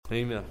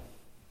Amen.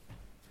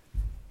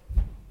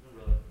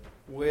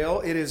 Well,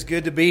 it is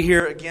good to be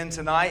here again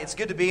tonight. It's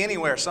good to be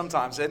anywhere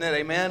sometimes, isn't it?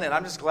 Amen. And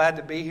I'm just glad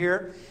to be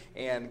here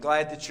and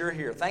glad that you're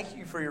here. Thank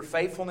you for your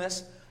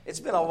faithfulness. It's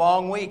been a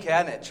long week,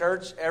 hasn't it?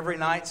 Church every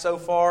night so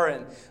far,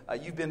 and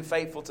you've been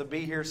faithful to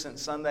be here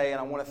since Sunday, and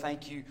I want to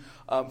thank you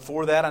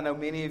for that. I know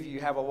many of you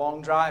have a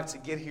long drive to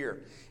get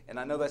here, and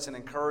I know that's an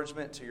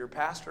encouragement to your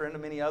pastor and to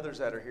many others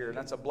that are here, and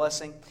that's a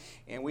blessing.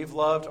 And we've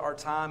loved our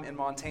time in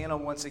Montana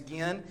once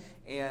again,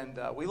 and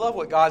we love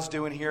what God's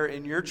doing here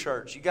in your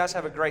church. You guys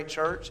have a great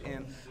church,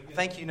 and I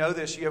think you know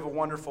this. You have a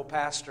wonderful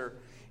pastor,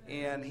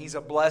 and he's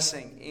a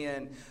blessing.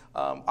 And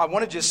I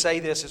want to just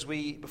say this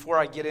before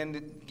I get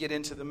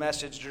into the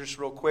message just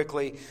real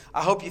quickly.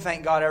 I hope you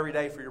thank God every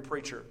day for your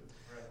preacher.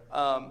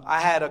 I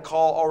had a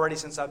call already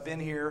since I've been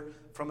here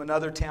from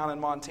another town in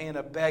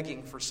Montana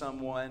begging for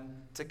someone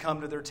to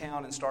come to their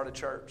town and start a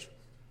church.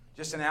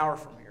 Just an hour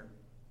from here.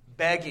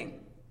 Begging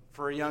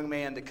for a young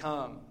man to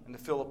come and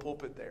to fill a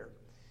pulpit there.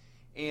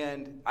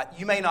 And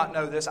you may not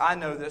know this. I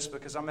know this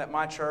because I'm at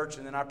my church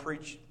and then I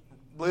preach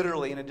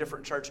literally in a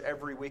different church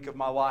every week of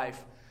my life.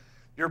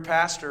 Your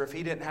pastor, if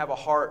he didn't have a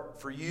heart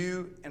for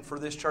you and for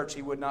this church,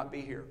 he would not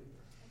be here.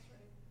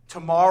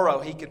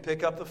 Tomorrow he could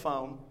pick up the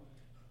phone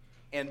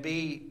and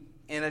be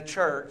in a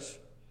church,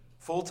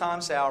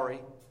 full-time salary,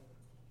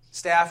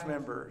 staff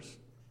members,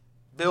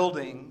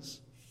 buildings,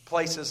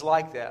 places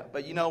like that.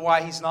 But you know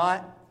why he's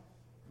not?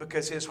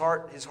 Because his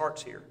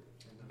heart's here,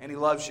 and he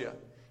loves you.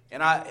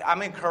 And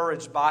I'm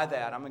encouraged by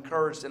that. I'm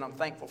encouraged and I'm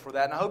thankful for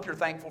that. And I hope you're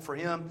thankful for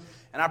him.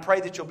 And I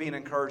pray that you'll be an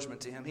encouragement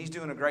to him. He's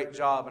doing a great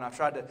job, and I've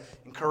tried to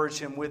encourage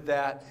him with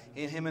that.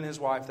 Him and his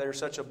wife, they are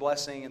such a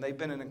blessing, and they've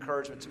been an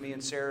encouragement to me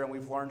and Sarah, and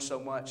we've learned so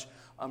much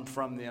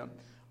from them.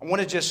 I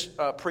want to just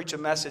preach a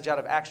message out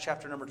of Acts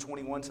chapter number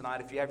 21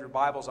 tonight. If you have your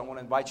Bibles, I want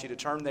to invite you to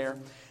turn there.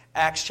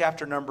 Acts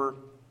chapter number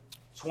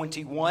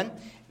 21,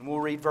 and we'll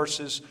read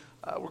verses.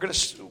 We're going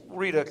to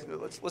read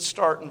let's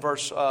start in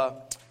verse.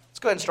 Let's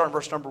go ahead and start in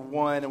verse number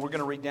 1, and we're going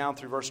to read down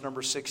through verse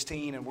number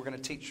 16, and we're going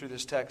to teach through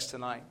this text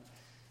tonight.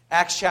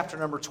 Acts chapter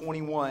number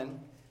 21,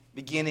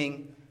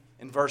 beginning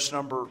in verse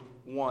number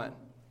 1.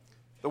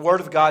 The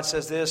Word of God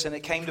says this, "And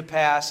it came to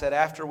pass that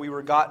after we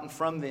were gotten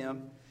from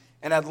them,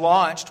 and had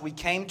launched, we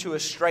came to a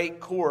straight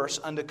course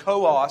unto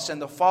Coos,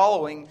 and the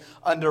following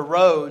unto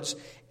Rhodes,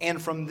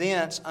 and from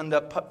thence unto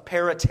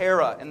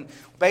Paratera." And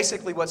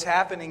basically what's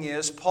happening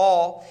is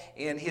Paul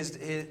and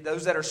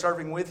those that are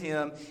serving with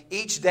him,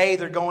 each day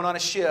they're going on a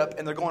ship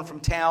and they're going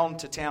from town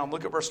to town.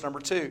 Look at verse number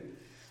 2.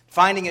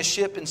 "Finding a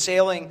ship and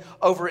sailing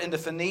over into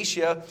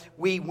Phoenicia,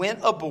 we went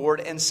aboard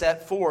and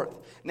set forth.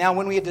 Now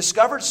when we had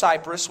discovered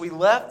Cyprus, we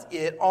left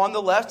it on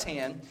the left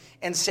hand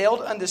and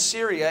sailed unto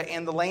Syria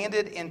and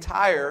landed in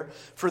Tyre,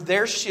 for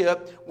their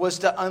ship was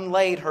to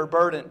unlade her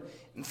burden.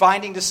 And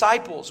finding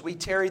disciples, we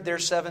tarried there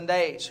 7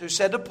 days, who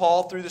said to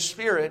Paul through the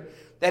Spirit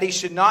that he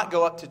should not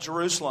go up to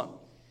Jerusalem.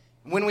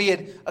 When we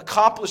had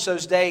accomplished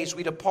those days,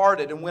 we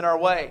departed and went our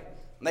way.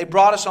 And they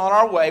brought us on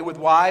our way with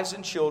wives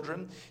and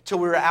children till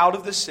we were out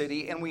of the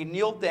city, and we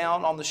kneeled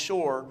down on the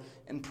shore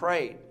and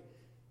prayed.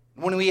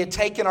 When we had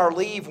taken our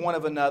leave one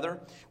of another,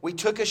 we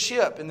took a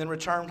ship and then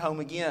returned home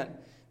again.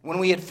 When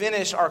we had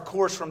finished our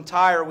course from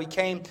Tyre, we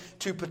came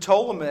to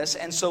Ptolemais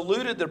and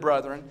saluted the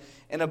brethren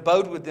and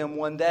abode with them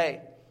 1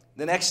 day.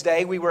 The next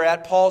day we were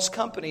at Paul's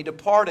company,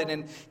 departed,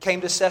 and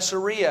came to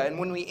Caesarea. And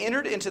when we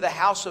entered into the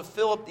house of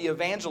Philip the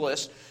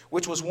evangelist,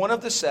 which was one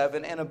of the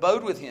 7, and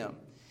abode with him.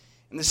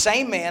 And the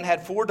same man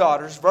had 4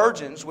 daughters,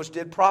 virgins, which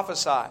did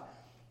prophesy.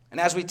 And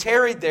as we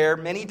tarried there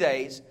many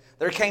days,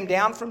 there came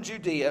down from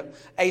Judea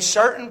a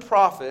certain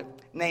prophet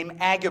named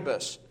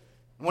Agabus.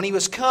 When he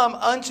was come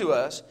unto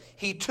us,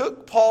 he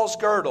took Paul's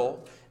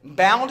girdle,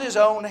 bound his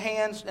own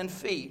hands and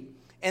feet,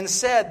 and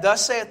said,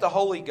 Thus saith the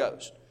Holy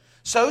Ghost,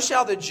 So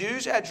shall the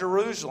Jews at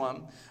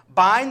Jerusalem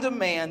bind the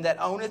man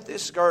that owneth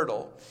this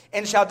girdle,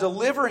 and shall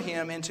deliver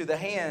him into the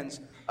hands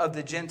of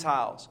the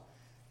Gentiles.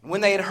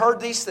 When they had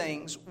heard these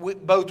things,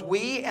 both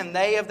we and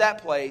they of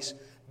that place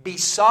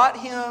besought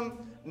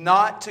him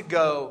not to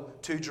go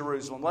to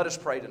Jerusalem." Let us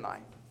pray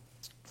tonight.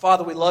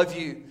 Father, we love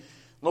you.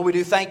 Lord, we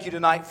do thank you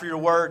tonight for your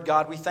word.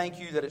 God, we thank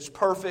you that it's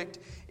perfect,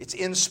 it's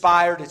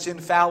inspired, it's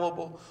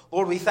infallible.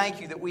 Lord, we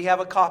thank you that we have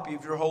a copy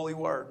of your holy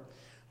word.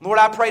 Lord,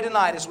 I pray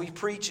tonight as we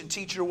preach and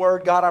teach your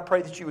word, God, I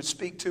pray that you would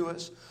speak to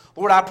us.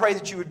 Lord, I pray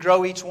that you would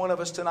grow each one of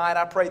us tonight.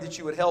 I pray that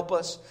you would help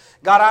us.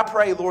 God, I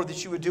pray, Lord,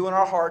 that you would do in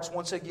our hearts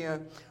once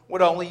again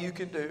what only you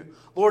can do.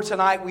 Lord,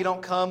 tonight we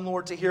don't come,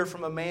 Lord, to hear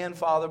from a man,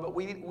 Father, but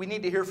we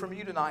need to hear from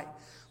you tonight.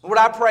 Lord,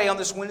 I pray on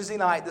this Wednesday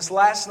night, this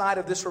last night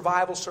of this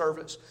revival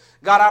service,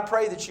 God, I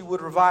pray that you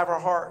would revive our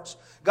hearts.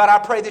 God, I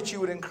pray that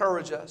you would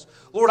encourage us.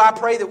 Lord, I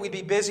pray that we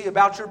be busy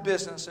about your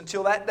business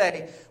until that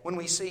day when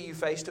we see you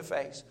face to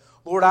face.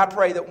 Lord, I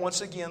pray that once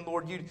again,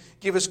 Lord, you'd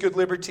give us good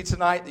liberty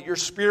tonight, that your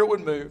Spirit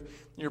would move.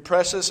 In your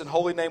precious and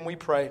holy name we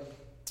pray.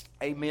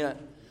 Amen.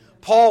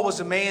 Paul was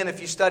a man, if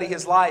you study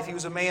his life, he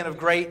was a man of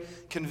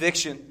great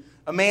conviction,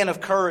 a man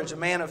of courage, a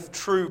man of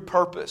true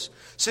purpose.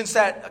 Since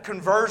that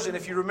conversion,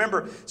 if you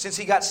remember, since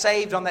he got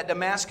saved on that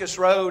Damascus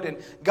road and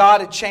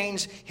God had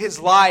changed his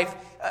life,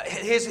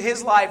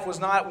 his life was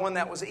not one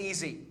that was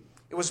easy.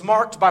 It was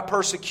marked by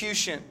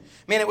persecution.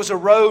 Man, it was a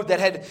road that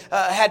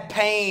had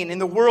pain in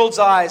the world's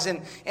eyes,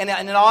 and in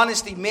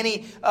honesty,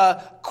 many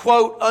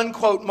quote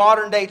unquote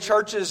modern day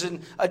churches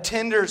and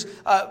attenders,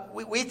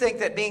 we think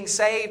that being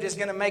saved is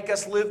going to make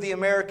us live the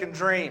American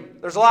dream.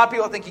 There's a lot of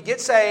people that think you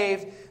get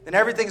saved, then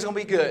everything's going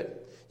to be good.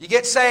 You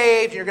get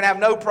saved, you're going to have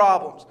no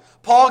problems.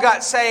 Paul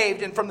got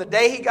saved, and from the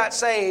day he got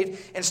saved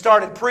and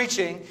started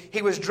preaching,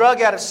 he was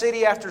drug out of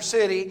city after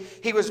city.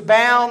 He was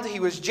bound. He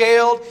was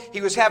jailed.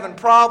 He was having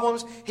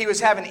problems. He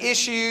was having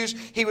issues.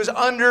 He was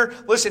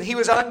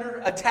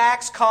under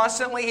attacks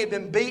constantly. He had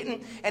been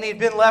beaten, and he had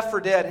been left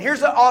for dead. And here's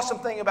the awesome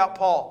thing about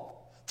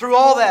Paul. Through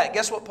all that,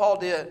 guess what Paul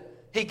did?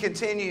 He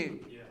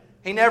continued.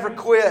 He never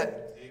quit.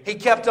 He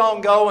kept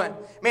on going.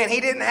 Man, he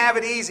didn't have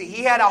it easy.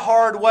 He had a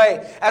hard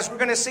way. As we're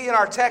going to see in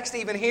our text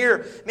even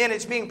here, man,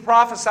 it's being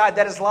prophesied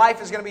that his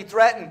life is going to be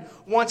threatened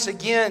once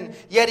again.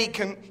 Yet he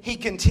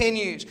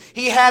continues.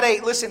 He had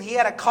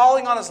a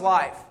calling on his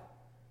life.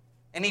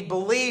 And he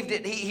believed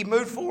it. He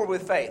moved forward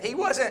with faith. He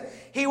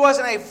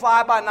wasn't a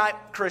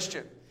fly-by-night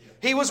Christian.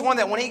 He was one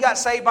that when he got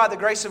saved by the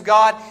grace of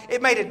God,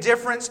 it made a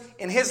difference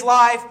in his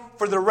life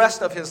for the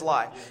rest of his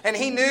life. And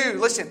he knew,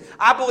 listen,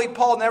 I believe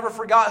Paul never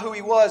forgot who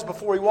he was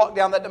before he walked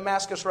down that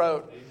Damascus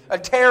road. A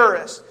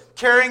terrorist,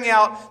 carrying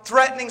out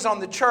threatenings on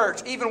the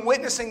church, even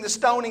witnessing the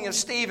stoning of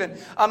Stephen.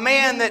 A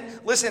man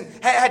that, listen,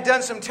 had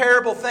done some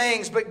terrible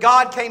things, but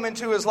God came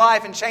into his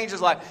life and changed his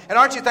life. And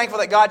aren't you thankful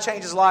that God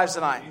changes lives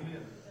tonight?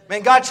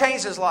 Man, God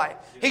changed his life.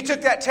 He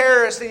took that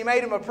terrorist and he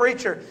made him a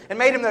preacher and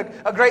made him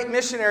a great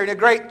missionary and a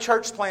great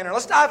church planner.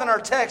 Let's dive in our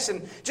text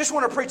and just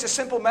want to preach a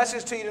simple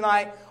message to you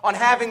tonight on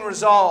having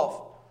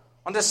resolve,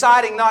 on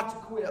deciding not to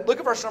quit. Look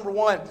at verse number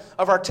 1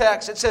 of our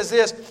text. It says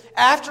this: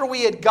 after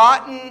we had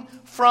gotten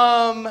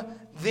from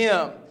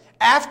them.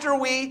 After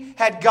we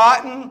had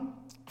gotten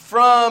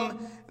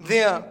from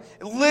them.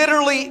 It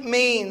literally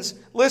means,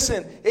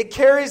 listen, it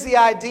carries the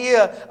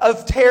idea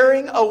of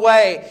tearing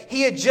away.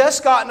 He had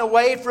just gotten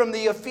away from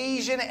the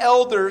Ephesian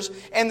elders,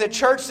 and the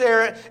church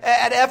there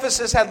at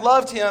Ephesus had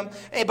loved him,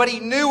 but he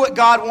knew what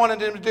God wanted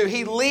him to do.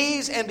 He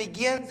leaves and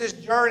begins this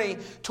journey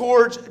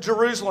towards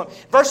Jerusalem.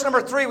 Verse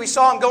number 3, we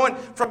saw him going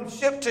from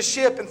ship to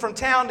ship and from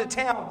town to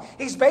town.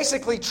 He's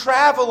basically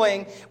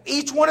traveling.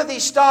 Each one of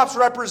these stops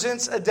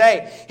represents a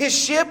day. His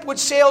ship would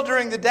sail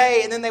during the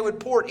day, and then they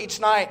would port each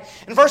night.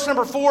 In verse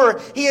number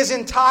 4, he is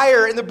in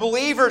Tyre, and the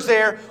believers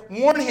there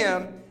warn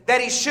him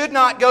that he should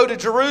not go to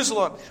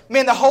Jerusalem.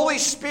 Man, the Holy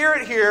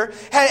Spirit here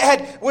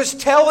was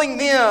telling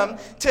them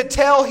to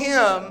tell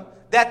him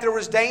that there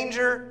was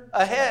danger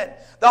ahead.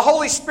 The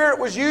Holy Spirit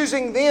was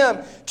using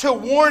them to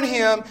warn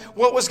him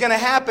what was going to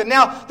happen.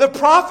 Now, the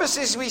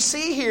prophecies we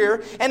see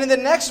here and in the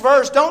next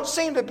verse don't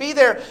seem to be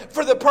there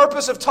for the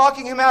purpose of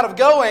talking him out of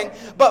going,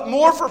 but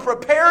more for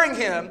preparing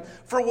him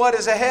for what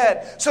is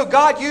ahead. So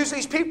God used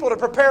these people to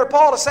prepare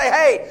Paul to say,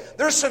 hey,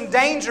 there's some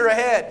danger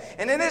ahead.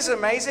 And it is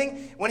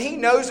amazing. When he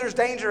knows there's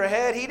danger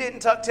ahead, he didn't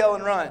tuck tail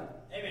and run.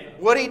 Amen.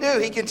 What did he do?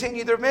 He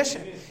continued their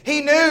mission.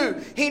 He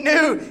knew he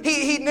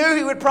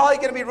would probably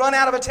going to be run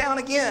out of a town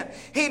again.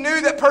 He knew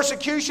that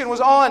persecution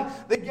was on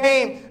the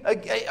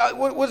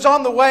was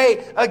on the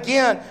way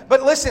again.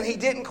 But listen, he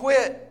didn't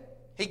quit.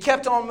 He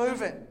kept on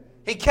moving.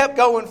 He kept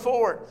going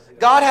forward.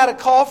 God had a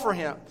call for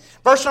him.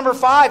 Verse number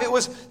 5, it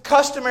was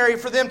customary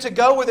for them to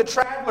go with a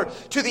traveler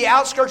to the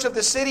outskirts of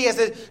the city as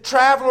the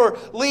traveler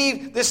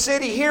leave the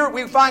city. Here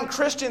we find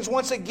Christians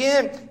once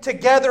again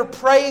together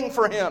praying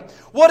for him.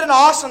 What an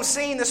awesome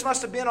scene this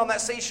must have been on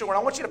that seashore. And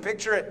I want you to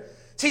picture it.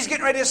 So he's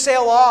getting ready to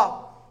sail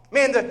off.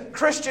 Man, the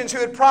Christians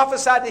who had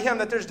prophesied to him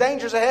that there's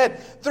dangers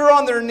ahead, they're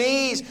on their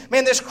knees.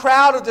 Man, this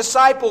crowd of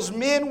disciples,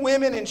 men,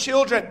 women, and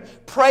children,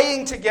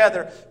 praying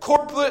together,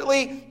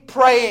 corporately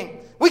praying.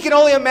 We can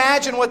only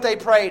imagine what they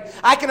prayed.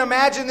 I can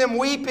imagine them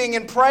weeping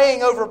and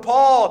praying over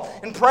Paul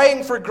and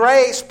praying for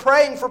grace,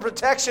 praying for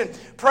protection,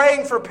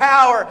 praying for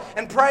power,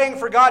 and praying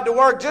for God to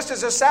work. Just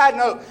as a side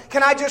note,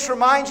 can I just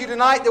remind you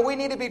tonight that we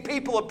need to be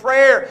people of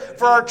prayer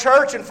for our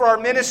church and for our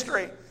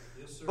ministry.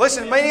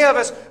 Listen,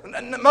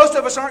 most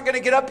of us aren't going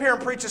to get up here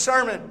and preach a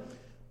sermon.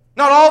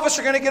 Not all of us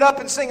are going to get up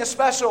and sing a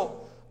special.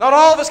 Not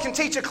all of us can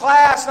teach a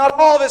class. Not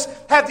all of us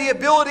have the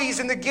abilities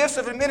and the gifts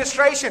of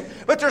administration.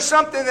 But there's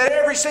something that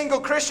every single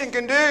Christian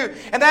can do,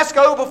 and that's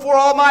go before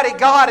Almighty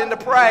God and to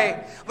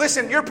pray.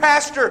 Listen, your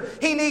pastor,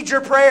 he needs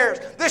your prayers.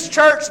 This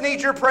church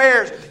needs your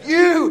prayers.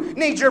 You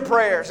need your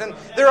prayers. And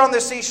they're on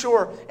the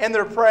seashore and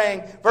they're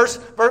praying.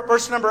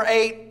 Verse number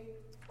 8,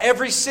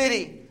 every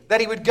city that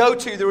he would go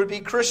to, there would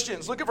be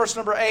Christians. Look at verse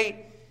number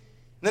 8.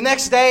 The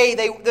next day,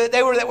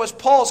 that was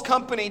Paul's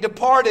company,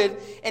 departed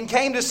and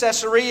came to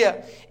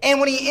Caesarea. And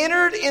when he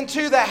entered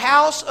into the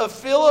house of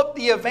Philip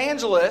the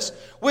evangelist,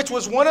 which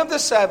was one of the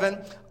 7,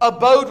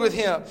 abode with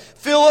him.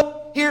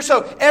 Philip here.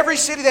 So every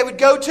city they would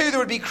go to, there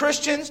would be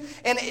Christians.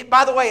 And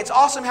by the way, it's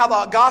awesome how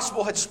the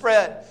gospel had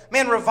spread.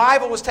 Man,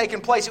 revival was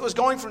taking place. It was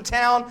going from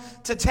town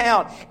to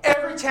town.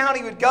 Every town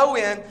he would go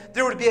in,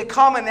 there would be a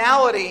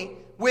commonality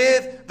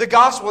with the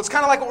gospel. It's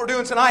kind of like what we're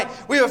doing tonight.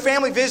 We have a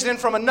family visiting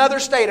from another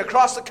state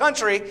across the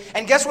country,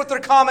 and guess what their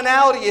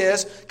commonality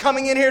is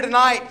coming in here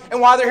tonight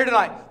and why they're here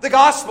tonight? The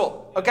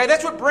gospel. Okay,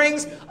 that's what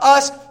brings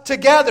us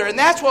together, and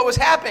that's what was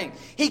happening.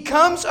 He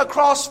comes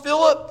across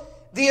Philip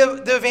the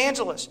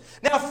evangelist.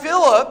 Now,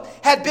 Philip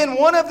had been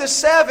one of the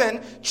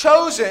 7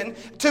 chosen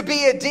to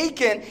be a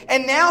deacon,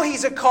 and now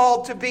he's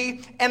called to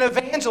be an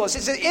evangelist.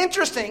 It's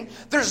interesting.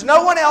 There's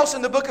no one else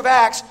in the book of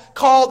Acts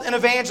called an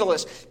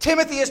evangelist.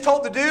 Timothy is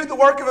told to do the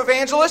work of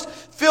evangelist.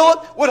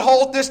 Philip would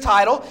hold this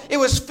title. It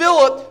was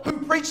Philip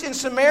who preached in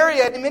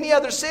Samaria and in many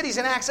other cities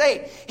in Acts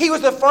 8. He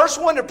was the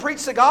first one to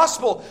preach the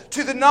gospel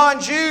to the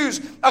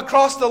non-Jews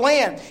across the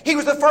land. He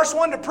was the first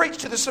one to preach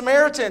to the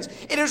Samaritans.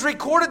 It is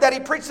recorded that he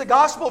preached the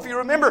gospel, if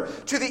you remember,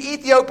 to the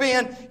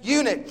Ethiopian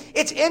eunuch.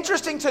 It's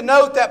interesting to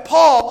note that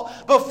Paul,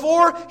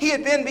 before he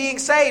had been being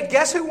saved,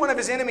 guess who one of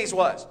his enemies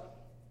was?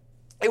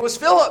 It was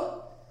Philip.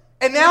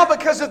 And now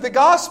because of the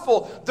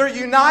gospel, they're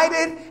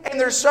united and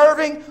they're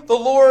serving the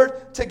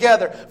Lord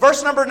together.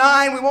 Verse number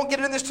 9, we won't get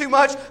into this too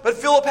much, but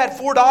Philip had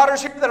 4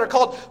 daughters here that are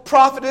called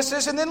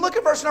prophetesses. And then look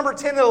at verse number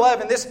 10 and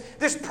 11.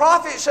 This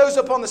prophet shows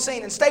up on the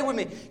scene. And stay with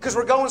me, because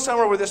we're going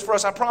somewhere with this for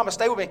us, I promise.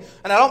 Stay with me.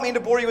 And I don't mean to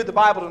bore you with the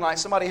Bible tonight.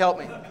 Somebody help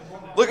me.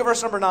 Look at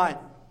verse number 9.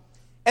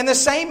 And the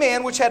same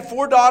man which had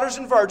 4 daughters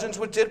and virgins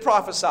which did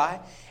prophesy,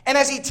 and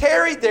as he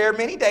tarried there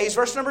many days,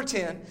 verse number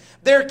 10,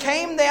 there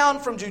came down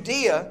from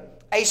Judea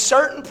a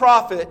certain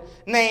prophet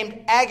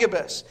named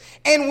Agabus.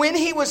 And when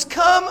he was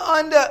come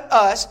unto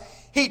us,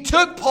 he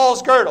took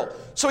Paul's girdle.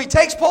 So he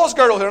takes Paul's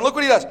girdle here, and look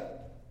what he does.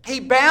 He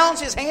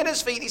bounds his hand and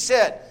his feet. He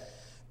said,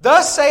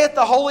 Thus saith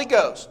the Holy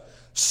Ghost,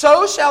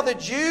 so shall the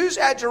Jews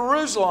at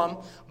Jerusalem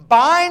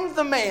bind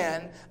the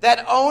man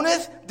that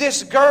owneth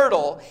this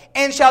girdle,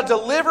 and shall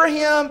deliver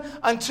him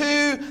unto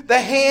the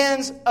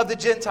hands of the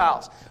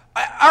Gentiles.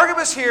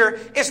 Agabus here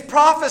is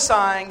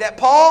prophesying that,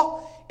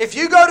 Paul, if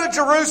you go to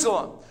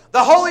Jerusalem,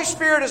 the Holy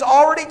Spirit has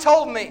already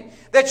told me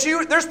that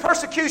there's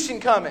persecution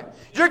coming.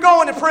 You're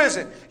going to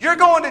prison. You're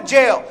going to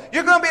jail.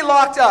 You're going to be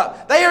locked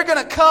up. They are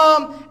going to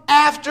come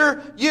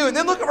after you. And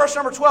then look at verse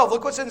number 12.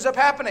 Look what ends up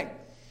happening.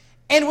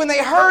 And when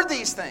they heard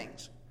these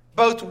things,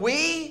 both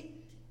we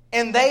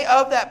and they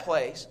of that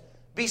place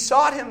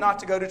besought him not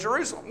to go to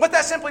Jerusalem. What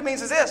that simply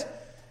means is this.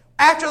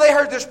 After they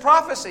heard this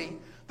prophecy,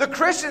 the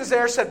Christians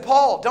there said,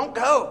 Paul, don't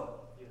go.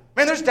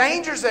 Man, there's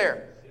dangers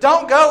there.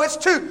 Don't go.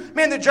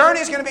 The journey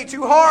is going to be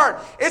too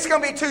hard. It's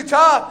going to be too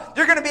tough.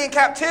 You're going to be in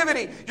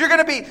captivity. You're going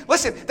to be,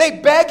 listen, they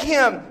beg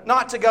him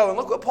not to go. And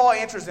look what Paul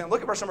answers them.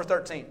 Look at verse number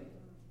 13.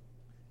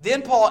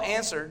 Then Paul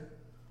answered,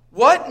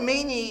 What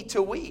mean ye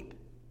to weep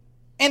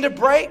and to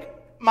break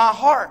my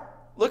heart?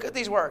 Look at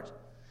these words.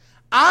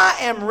 I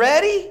am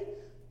ready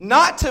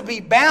not to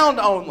be bound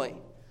only,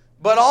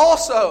 but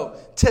also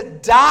to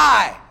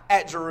die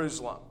at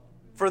Jerusalem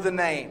for the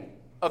name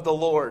of the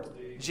Lord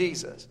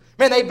Jesus.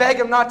 Man, they beg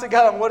him not to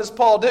go. And what does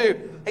Paul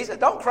do? He said,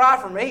 don't cry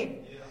for me.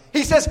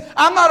 He says,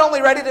 I'm not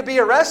only ready to be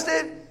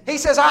arrested, he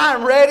says, I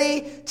am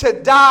ready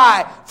to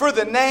die for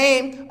the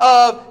name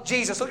of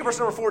Jesus. Look at verse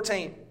number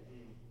 14.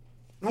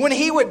 When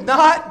he would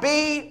not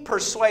be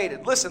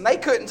persuaded. Listen, they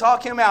couldn't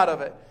talk him out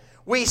of it.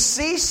 We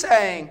cease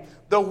saying,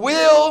 the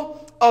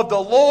will of the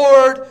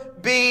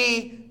Lord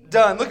be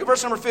done. Look at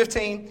verse number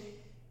 15.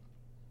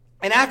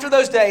 And after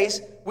those days,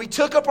 we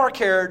took up our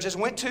carriages,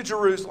 went to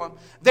Jerusalem.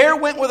 There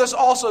went with us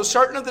also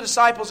certain of the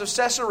disciples of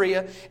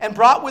Caesarea, and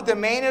brought with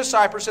them Manaen of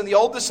Cyprus and the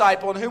old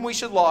disciple, in whom we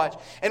should lodge.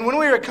 And when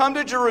we were come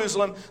to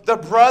Jerusalem, the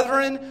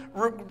brethren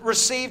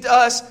received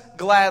us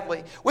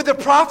gladly. With the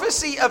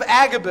prophecy of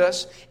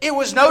Agabus, it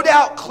was no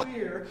doubt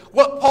clear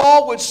what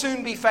Paul would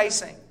soon be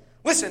facing.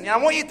 Listen, I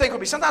want you to think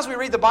with me. Sometimes we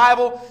read the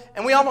Bible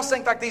and we almost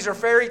think like these are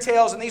fairy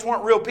tales and these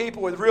weren't real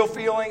people with real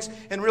feelings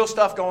and real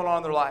stuff going on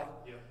in their life.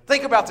 Yeah.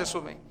 Think about this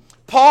with me.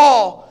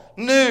 Paul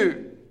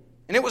knew,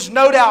 and it was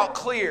no doubt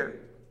clear,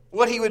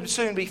 what he would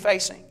soon be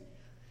facing.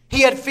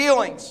 He had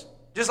feelings,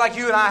 just like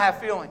you and I have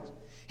feelings.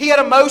 He had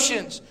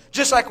emotions,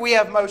 just like we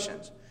have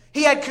emotions.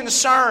 He had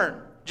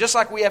concern, just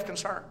like we have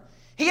concern.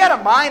 He had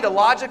a mind to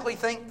logically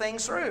think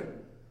things through.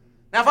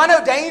 Now, if I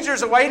know danger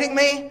is awaiting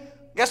me,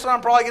 guess what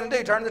I'm probably going to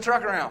do? Turn the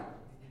truck around.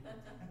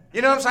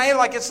 You know what I'm saying?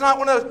 Like, it's not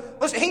one of those.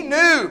 Listen, he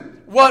knew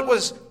what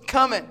was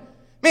coming.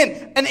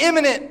 Man, an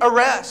imminent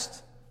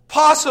arrest,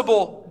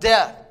 possible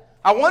death.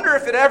 I wonder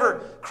if it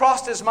ever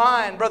crossed his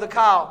mind, Brother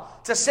Kyle,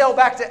 to sail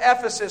back to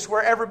Ephesus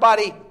where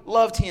everybody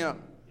loved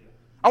him.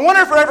 I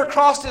wonder if it ever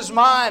crossed his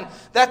mind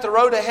that the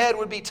road ahead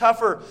would be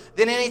tougher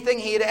than anything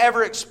he had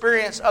ever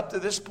experienced up to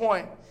this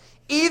point.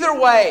 Either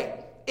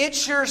way, it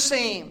sure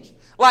seems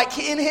like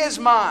in his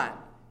mind,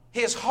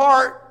 his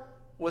heart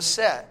was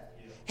set.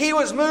 He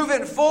was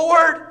moving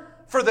forward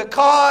for the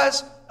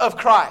cause of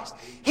Christ.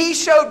 He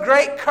showed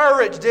great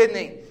courage, didn't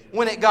he,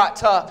 when it got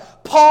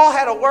tough. Paul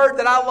had a word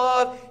that I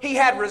love. He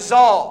had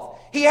resolve.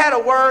 He had a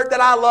word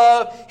that I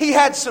love. He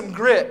had some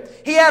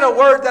grit. He had a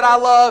word that I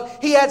love.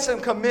 He had some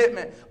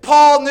commitment.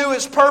 Paul knew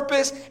his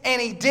purpose,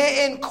 and he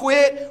didn't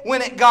quit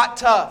when it got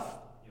tough.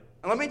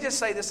 And let me just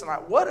say this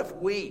tonight. What if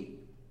we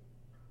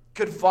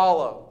could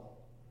follow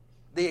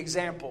the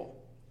example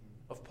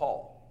of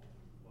Paul?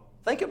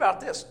 Think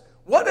about this.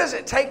 What does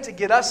it take to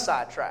get us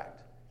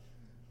sidetracked?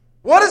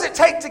 What does it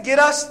take to get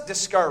us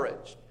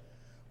discouraged?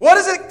 What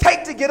does it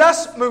take to get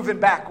us moving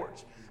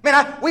backwards?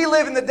 Man, we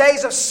live in the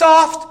days of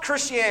soft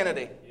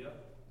Christianity.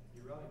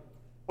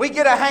 We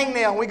get a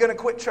hangnail and we're going to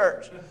quit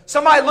church.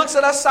 Somebody looks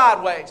at us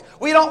sideways.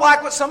 We don't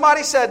like what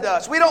somebody said to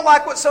us. We don't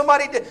like what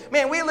somebody did.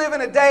 Man, we live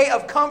in a day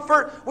of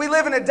comfort. We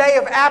live in a day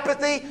of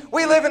apathy.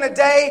 We live in a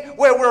day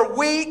where we're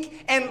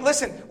weak. And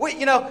listen,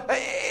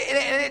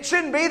 and it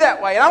shouldn't be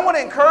that way. And I want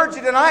to encourage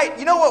you tonight.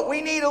 You know what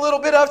we need a little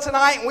bit of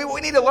tonight? And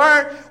we need to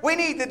learn. We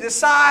need to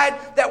decide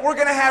that we're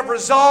going to have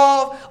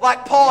resolve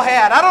like Paul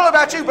had. I don't know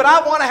about you, but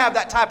I want to have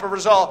that type of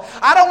resolve.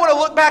 I don't want to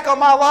look back on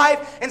my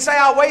life and say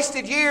I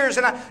wasted years,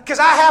 because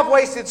I have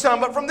wasted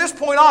some, but from this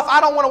point off, I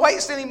don't want to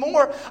waste any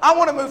more. I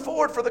want to move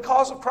forward for the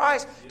cause of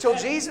Christ till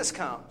Jesus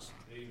comes.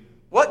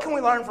 What can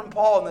we learn from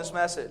Paul in this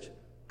message?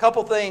 A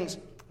couple things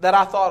that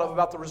I thought of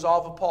about the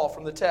resolve of Paul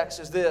from the text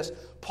is this.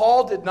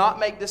 Paul did not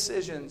make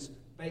decisions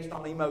based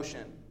on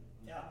emotion.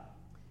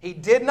 He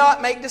did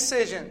not make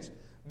decisions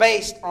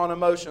based on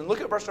emotion.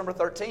 Look at verse number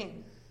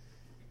 13.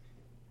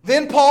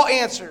 Then Paul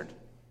answered,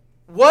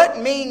 "What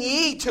mean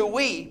ye to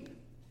weep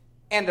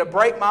and to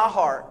break my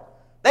heart?"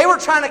 They were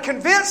trying to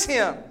convince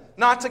him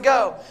not to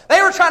go.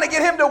 They were trying to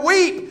get him to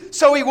weep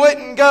so he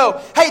wouldn't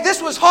go. Hey,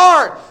 this was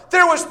hard.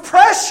 There was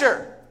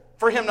pressure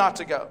for him not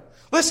to go.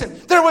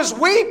 Listen, there was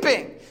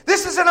weeping.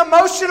 This is an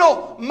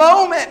emotional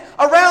moment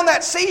around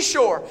that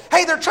seashore.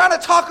 Hey, they're trying to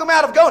talk him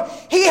out of going.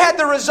 He had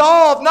the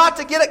resolve not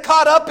to get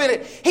caught up in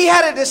it. He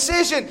had a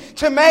decision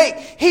to make.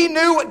 He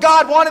knew what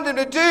God wanted him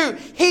to do.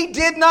 He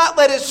did not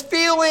let his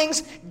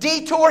feelings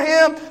detour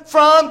him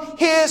from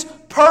his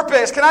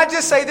purpose. Can I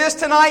just say this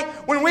tonight?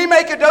 When we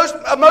make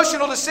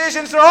emotional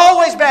decisions, they're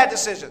always bad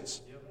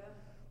decisions.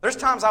 There's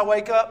times I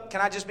wake up, can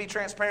I just be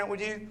transparent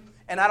with you,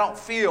 and I don't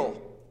feel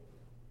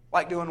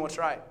like doing what's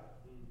right.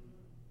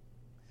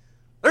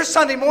 There's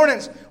Sunday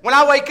mornings when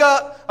I wake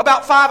up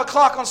about 5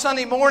 o'clock on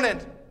Sunday morning,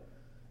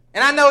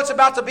 and I know it's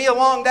about to be a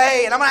long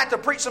day, and I'm going to have to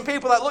preach some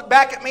people that look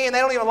back at me and they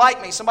don't even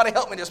like me. Somebody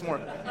help me this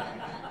morning.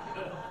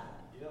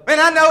 Man,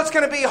 I know it's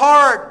going to be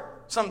hard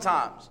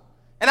sometimes.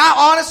 And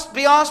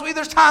be honest with you,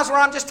 there's times where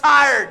I'm just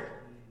tired.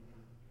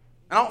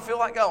 And I don't feel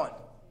like going.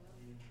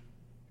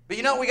 But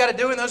you know what we got to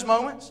do in those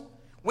moments?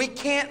 We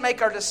can't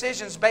make our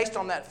decisions based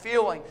on that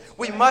feeling.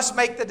 We must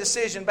make the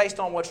decision based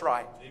on what's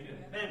right.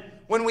 Amen.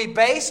 When we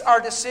base our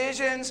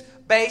decisions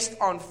based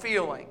on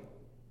feeling,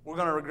 we're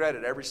going to regret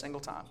it every single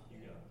time.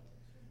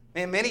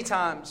 And many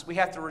times we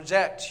have to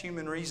reject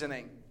human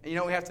reasoning. And you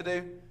know what we have to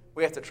do?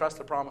 We have to trust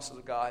the promises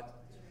of God.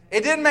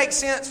 It didn't make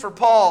sense for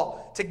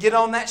Paul to get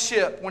on that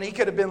ship when he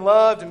could have been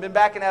loved and been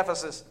back in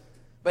Ephesus.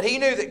 But he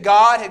knew that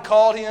God had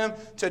called him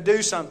to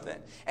do something.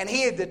 And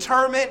he had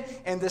determined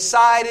and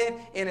decided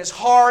in his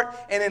heart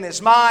and in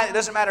his mind, it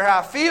doesn't matter how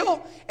I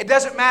feel. It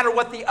doesn't matter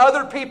what the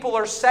other people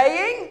are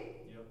saying.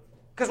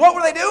 Because what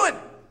were they doing?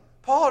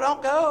 Paul,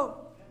 don't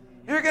go.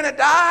 You're going to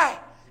die.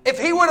 If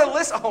he would have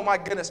listened, oh my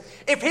goodness.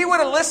 If he would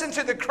have listened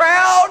to the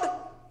crowd,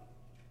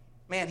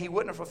 man, he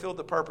wouldn't have fulfilled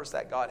the purpose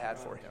that God had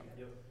for him.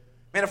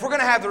 Man, if we're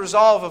going to have the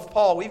resolve of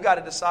Paul, we've got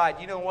to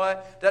decide, you know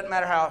what? Doesn't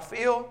matter how I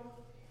feel.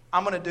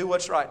 I'm going to do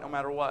what's right no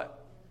matter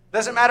what.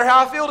 Doesn't matter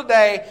how I feel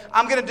today.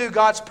 I'm going to do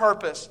God's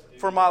purpose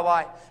for my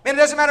life. Man, it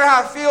doesn't matter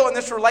how I feel in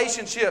this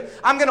relationship.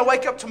 I'm going to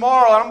wake up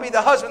tomorrow and I'm going to be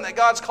the husband that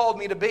God's called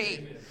me to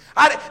be.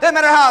 It doesn't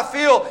matter how I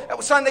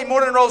feel. Sunday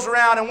morning rolls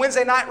around and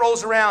Wednesday night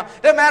rolls around.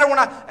 It doesn't matter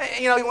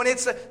when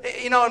it's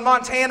in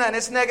Montana and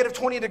it's negative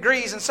 20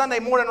 degrees and Sunday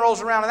morning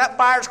rolls around and that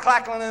fire's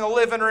crackling in the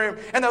living room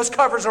and those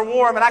covers are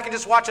warm and I can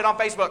just watch it on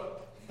Facebook.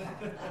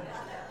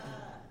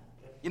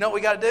 You know what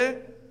we got to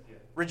do?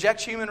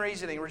 Reject human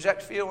reasoning,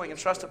 reject feeling, and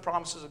trust the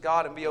promises of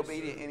God and be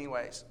obedient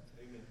anyways.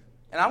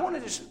 And I want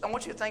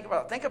you to think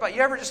about it.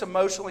 You ever just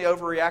emotionally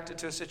overreacted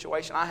to a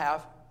situation? I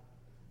have.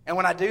 And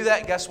when I do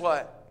that, guess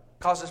what?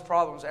 It causes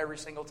problems every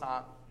single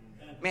time.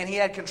 Man, he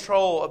had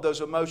control of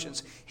those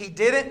emotions. He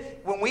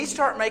didn't. When we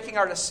start making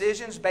our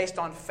decisions based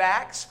on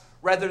facts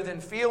rather than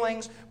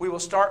feelings, we will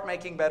start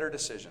making better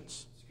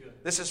decisions.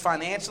 This is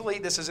financially,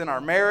 this is in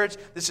our marriage,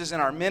 this is in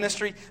our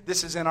ministry,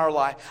 this is in our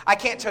life. I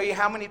can't tell you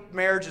how many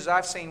marriages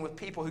I've seen with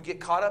people who get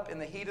caught up in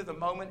the heat of the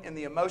moment, in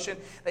the emotion.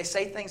 They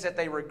say things that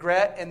they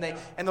regret, and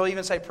they'll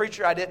even say,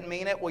 "Preacher, I didn't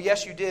mean it." Well,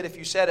 yes, you did if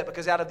you said it,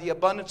 because out of the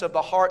abundance of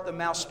the heart, the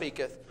mouth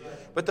speaketh.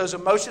 But those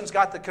emotions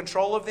got the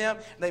control of them,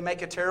 and they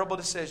make a terrible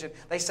decision.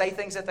 They say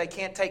things that they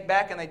can't take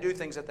back, and they do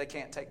things that they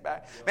can't take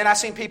back. Man, I've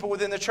seen people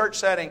within the church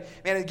setting,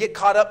 man, they get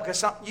caught up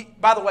because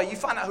by the way, you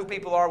find out who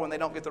people are when they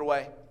don't get their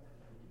way.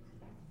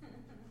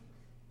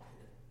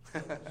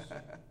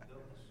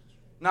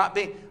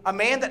 A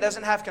man that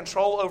doesn't have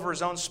control over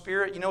his own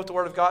spirit, you know what the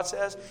Word of God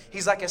says?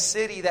 He's like a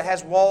city that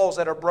has walls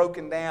that are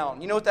broken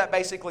down. You know what that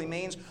basically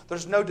means?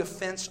 There's no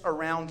defense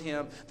around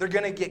him. They're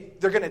going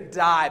to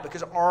die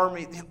because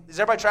army. Is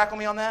everybody tracking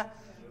me on that?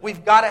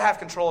 We've got to have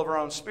control of our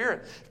own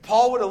spirit. If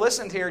Paul would have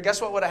listened here,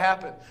 guess what would have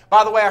happened?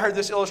 By the way, I heard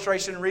this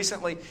illustration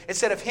recently. It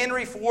said if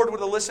Henry Ford would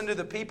have listened to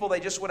the people, they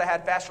just would have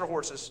had faster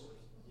horses.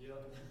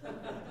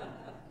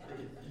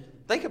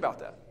 Think about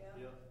that.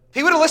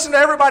 He would have listened to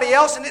everybody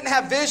else and didn't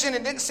have vision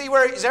and didn't see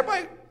where... Is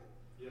everybody...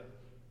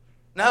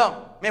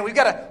 No. Man, we've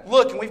got to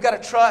look and we've got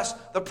to trust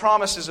the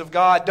promises of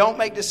God. Don't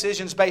make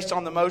decisions based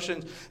on the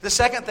emotions. The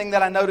second thing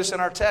that I notice in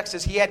our text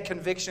is he had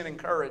conviction and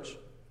courage.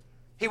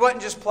 He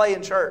wasn't just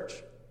playing church.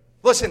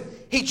 Listen,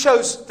 he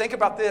chose, think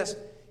about this,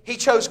 he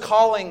chose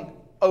calling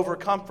over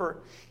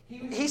comfort.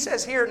 He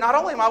says here, not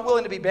only am I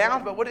willing to be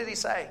bound, but what did he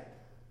say?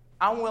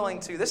 I'm willing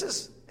to, this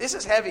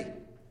is heavy,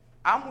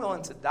 I'm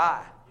willing to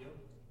die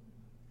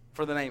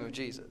for the name of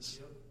Jesus.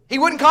 He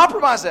wouldn't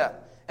compromise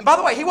that. And by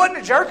the way, he wasn't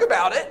a jerk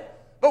about it.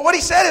 But what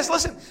he said is,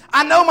 listen,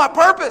 I know my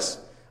purpose.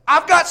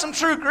 I've got some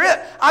true grit.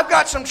 I've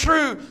got some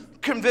true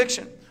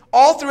conviction.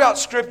 All throughout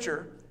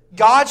Scripture,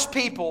 God's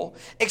people,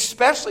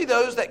 especially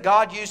those that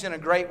God used in a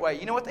great way,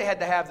 you know what they had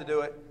to have to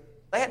do it?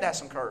 They had to have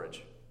some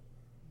courage.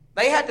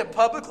 They had to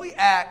publicly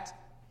act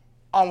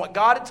on what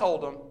God had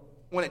told them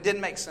when it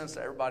didn't make sense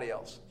to everybody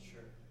else.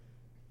 Sure.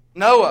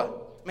 Noah,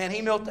 man,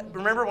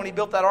 remember when he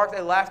built that ark,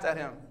 they laughed at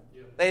him.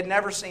 They had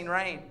never seen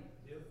rain.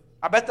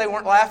 I bet they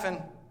weren't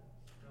laughing.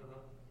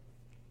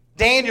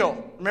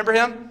 Daniel, remember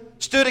him?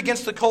 Stood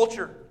against the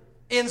culture.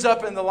 Ends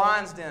up in the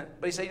lion's den.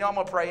 But he said, I'm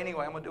going to pray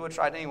anyway. I'm going to do what's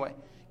right anyway.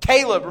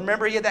 Caleb,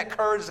 remember he had that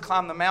courage to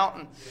climb the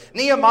mountain.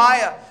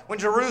 Nehemiah, when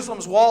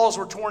Jerusalem's walls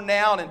were torn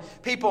down and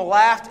people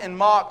laughed and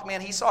mocked,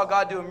 man, he saw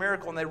God do a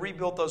miracle and they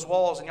rebuilt those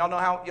walls. And y'all know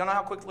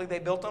how quickly they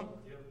built them?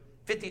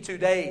 52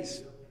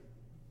 days.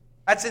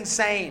 That's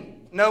insane.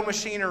 No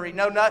machinery,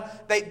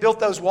 they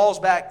built those walls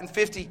back in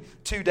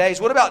 52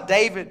 days. What about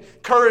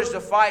David? Courage to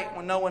fight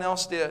when no one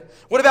else did.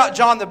 What about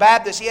John the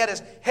Baptist? He had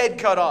his head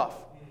cut off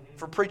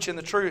for preaching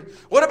the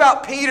truth. What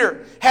about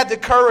Peter? Had the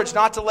courage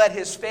not to let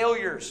his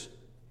failures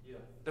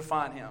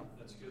define him.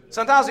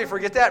 Sometimes we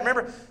forget that.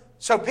 Remember,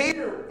 so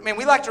Peter,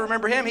 we like to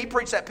remember him. He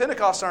preached that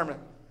Pentecost sermon.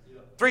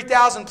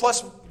 3,000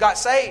 plus got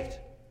saved.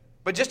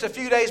 But just a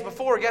few days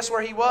before, guess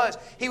where he was?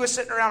 He was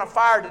sitting around a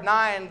fire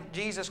denying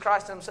Jesus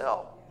Christ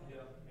himself.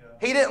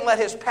 He didn't let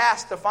his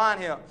past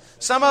define him.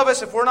 Some of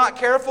us, if we're not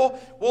careful,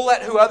 we'll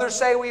let who others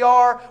say we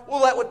are.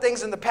 We'll let what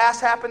things in the past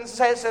happen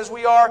says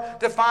we are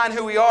define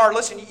who we are.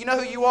 Listen, you know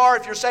who you are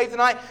if you're saved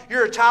tonight?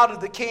 You're a child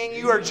of the King.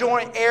 You are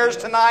joint heirs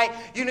tonight.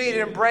 You need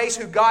to embrace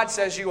who God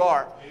says you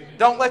are.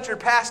 Don't let your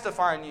past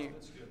define you.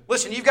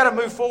 Listen, you've got to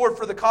move forward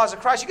for the cause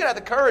of Christ. You've got to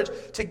have the courage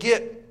to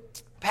get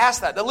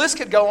past that. The list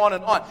could go on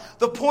and on.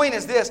 The point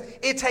is this.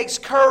 It takes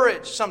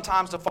courage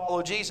sometimes to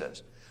follow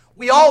Jesus.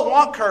 We all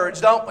want courage,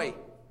 don't we?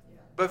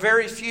 But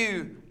very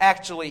few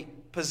actually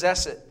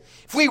possess it.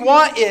 If we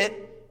want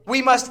it,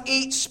 we must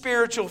eat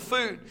spiritual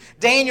food.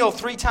 Daniel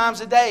 3 times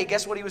a day,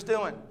 guess what he was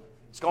doing?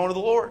 He's going to the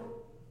Lord.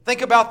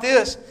 Think about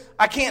this.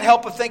 I can't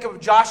help but think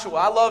of Joshua.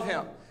 I love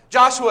him.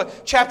 Joshua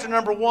chapter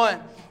number 1.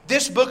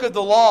 This book of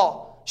the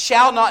law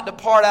shall not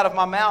depart out of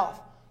my mouth,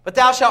 but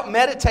thou shalt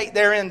meditate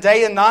therein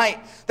day and night,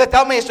 that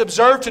thou mayest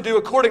observe to do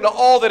according to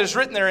all that is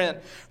written therein.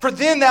 For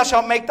then thou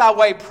shalt make thy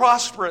way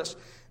prosperous,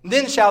 and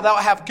then shalt thou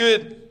have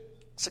good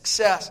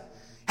success.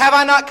 Have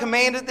I not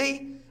commanded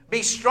thee?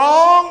 Be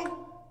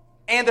strong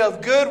and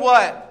of good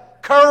what?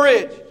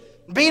 Courage.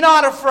 Be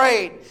not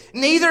afraid,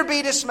 neither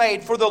be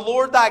dismayed, for the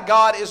Lord thy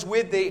God is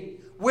with thee,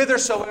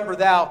 whithersoever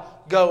thou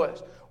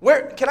goest.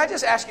 Can I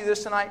just ask you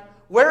this tonight?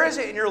 Where is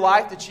it in your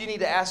life that you need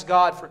to ask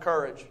God for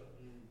courage?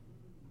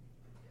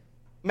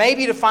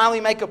 Maybe to finally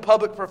make a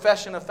public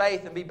profession of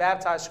faith and be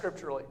baptized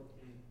scripturally.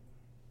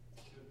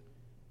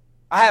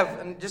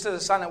 And just as a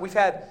side note, we've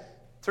had,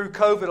 through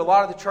COVID, a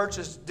lot of the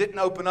churches didn't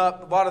open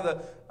up. A lot of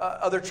the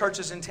other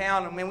churches in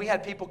town. We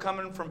had people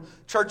coming from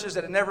churches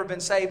that had never been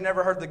saved,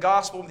 never heard the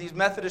gospel. These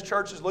Methodist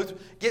churches, Luther,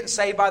 getting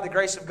saved by the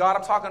grace of God.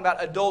 I'm talking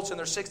about adults in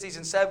their 60s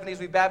and 70s.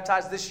 We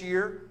baptized this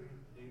year.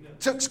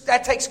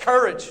 That takes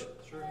courage.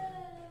 Sure.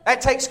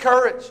 That takes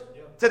courage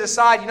to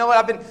decide, you know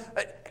what,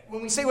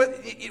 when we see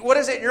what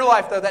is it in your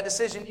life, though, that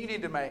decision you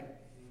need to make.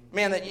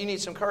 Man, that you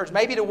need some courage.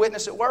 Maybe to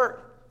witness at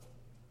work.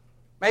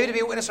 Maybe to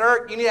be a witness at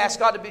work, you need to ask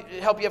God to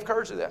help you have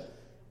courage to that.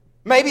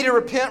 Maybe to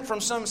repent from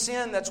some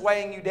sin that's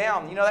weighing you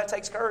down. You know, that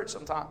takes courage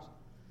sometimes.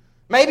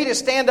 Maybe to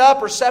stand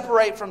up or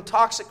separate from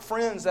toxic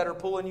friends that are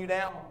pulling you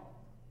down.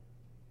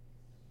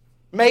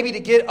 Maybe to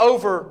get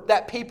over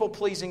that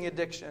people-pleasing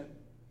addiction.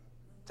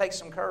 Takes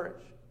some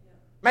courage.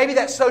 Maybe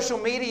that social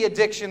media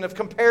addiction of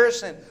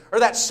comparison or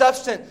that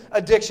substance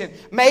addiction.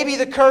 Maybe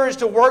the courage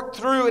to work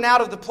through and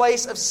out of the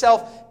place of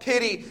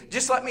self-pity.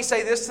 Just let me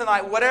say this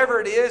tonight. Whatever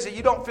it is that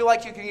you don't feel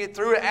like you can get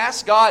through it,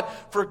 ask God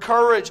for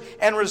courage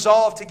and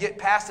resolve to get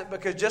past it.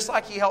 Because just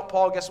like He helped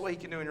Paul, guess what He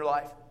can do in your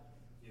life?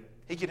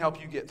 He can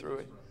help you get through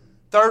it.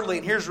 Thirdly,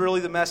 and here's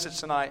really the message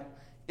tonight,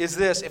 is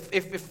this.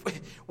 If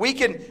we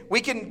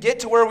can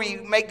get to where we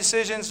make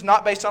decisions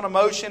not based on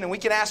emotion, and we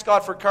can ask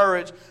God for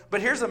courage.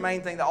 But here's the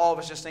main thing that all of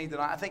us just need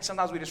tonight. I think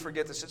sometimes we just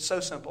forget this. It's so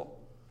simple.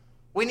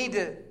 We need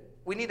to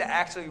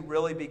actually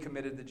really be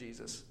committed to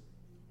Jesus.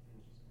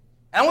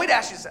 And I want to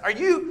ask you, are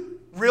you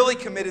really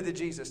committed to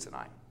Jesus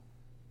tonight?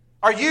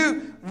 Are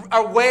you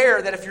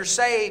aware that if you're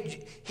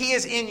saved, He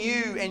is in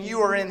you and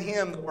you are in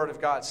Him, the Word of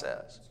God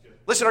says?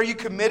 Listen, are you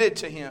committed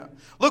to Him?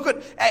 Look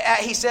what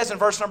he says in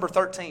verse number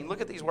 13.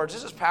 Look at these words.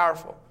 This is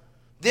powerful.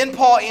 Then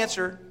Paul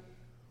answered,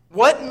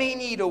 "What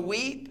mean ye to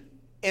weep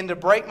and to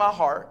break my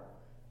heart?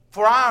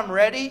 For I am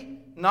ready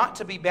not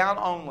to be bound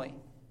only."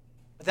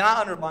 But then I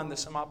underlined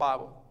this in my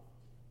Bible.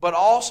 "But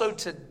also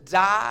to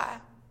die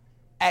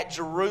at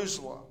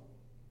Jerusalem."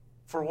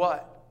 For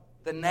what?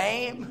 The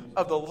name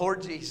of the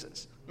Lord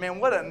Jesus. Man,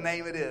 what a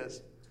name it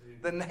is.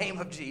 The name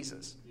of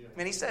Jesus.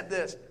 Man, he said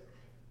this,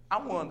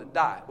 "I'm willing to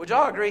die." Would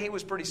y'all agree he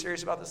was pretty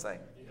serious about this thing?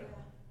 Yeah.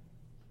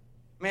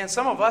 Man,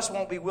 some of us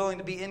won't be willing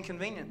to be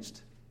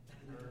inconvenienced.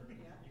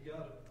 You got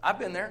it. I've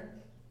been there.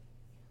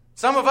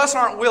 Some of us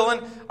aren't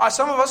willing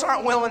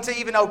to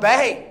even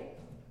obey.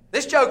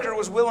 This joker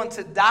was willing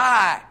to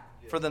die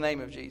for the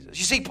name of Jesus.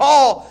 You see,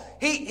 Paul,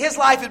 his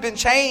life had been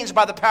changed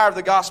by the power of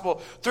the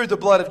gospel through the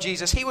blood of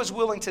Jesus. He was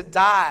willing to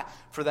die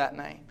for that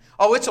name.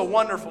 Oh, it's a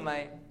wonderful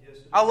name.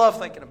 I love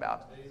thinking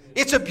about it.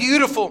 It's a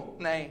beautiful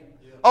name.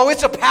 Oh,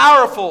 it's a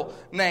powerful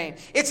name.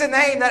 It's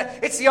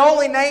it's the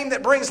only name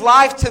that brings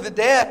life to the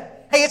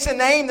dead. Hey, it's a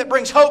name that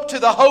brings hope to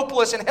the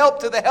hopeless and help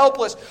to the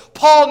helpless.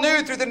 Paul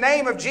knew through the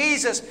name of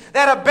Jesus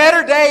that a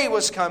better day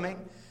was coming.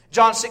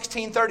 John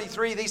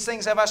 16:33, "These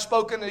things have I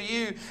spoken to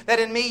you,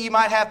 that in me you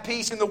might have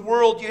peace. In the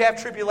world you have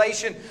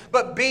tribulation,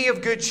 but be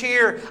of good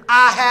cheer.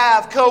 I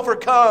have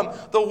overcome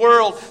the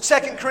world."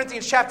 2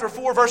 Corinthians chapter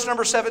 4, verse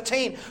number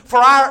 17, "For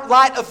our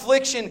light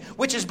affliction,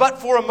 which is but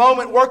for a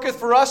moment, worketh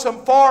for us a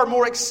far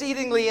more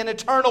exceedingly and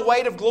eternal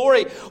weight of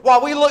glory,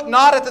 while we look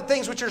not at the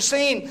things which are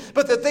seen,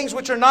 but the things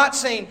which are not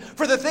seen.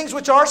 For the things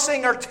which are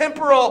seen are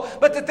temporal,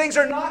 but the things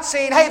are not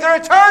seen, hey, they're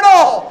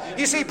eternal."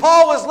 You see,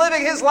 Paul was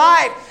living his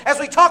life, as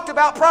we talked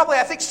about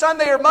I think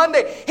Sunday or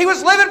Monday, he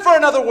was living for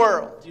another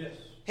world. Yes.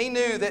 He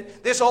knew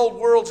that this old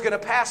world's going to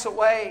pass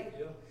away.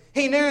 Yeah.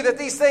 He knew that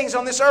these things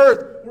on this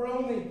earth were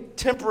only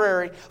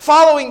temporary.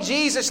 Following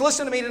Jesus,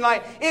 listen to me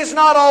tonight, is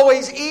not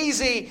always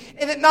easy.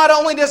 And it not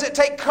only does it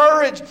take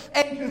courage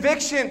and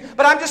conviction,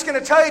 but I'm just going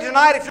to tell you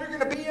tonight, if you're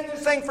going to be in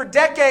this thing for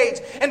decades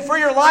and for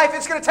your life,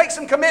 it's going to take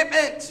some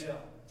commitment. Yeah.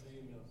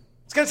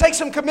 It's going to take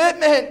some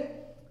commitment.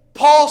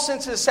 Paul,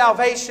 since his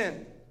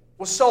salvation,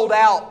 was sold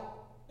out.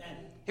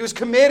 He was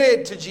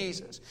committed to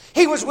Jesus.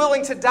 He was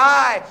willing to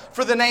die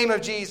for the name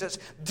of Jesus.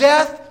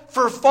 Death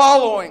for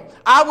following.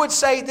 I would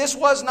say this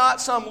was not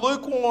some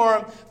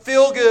lukewarm,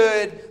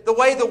 feel-good, the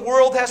way the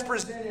world has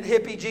presented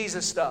hippie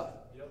Jesus stuff.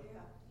 Yep.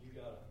 You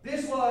got it.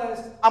 This was,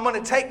 I'm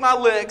going to take my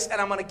licks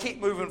and I'm going to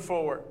keep moving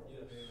forward.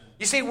 Yes.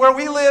 You see, where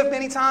we live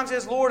many times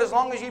is, "Lord, as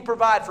long as you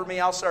provide for me,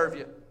 I'll serve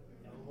you.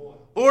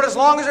 Lord, as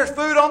long as there's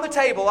food on the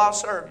table, I'll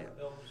serve you."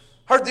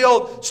 Heard the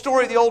old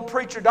story, the old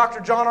preacher,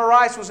 Dr. John R.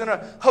 Rice, was in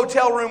a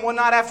hotel room one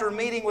night after a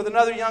meeting with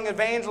another young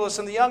evangelist,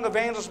 and the young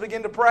evangelist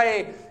began to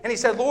pray, and he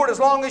said, "Lord, as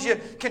long as you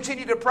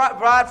continue to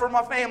provide for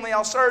my family,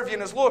 I'll serve you.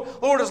 And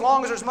Lord, as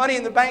long as there's money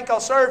in the bank, I'll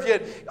serve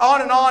you."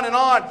 On and on and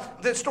on.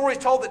 The story is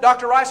told that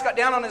Dr. Rice got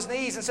down on his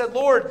knees and said,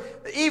 "Lord,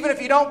 even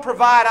if you don't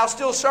provide, I'll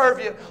still serve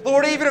you.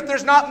 Lord, even if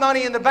there's not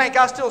money in the bank,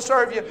 I'll still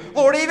serve you.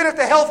 Lord, even if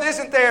the health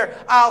isn't there,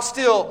 I'll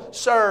still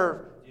serve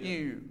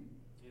you."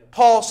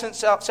 Paul, since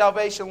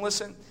salvation,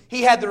 listen,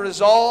 he had the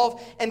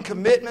resolve and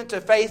commitment to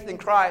faith in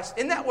Christ.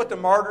 Isn't that what the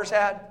martyrs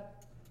had?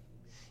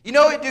 You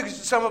know, it do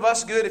some of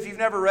us good, if you've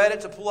never read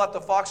it, to pull out the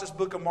Fox's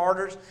Book of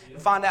Martyrs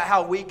and find out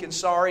how weak and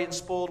sorry and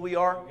spoiled we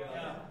are.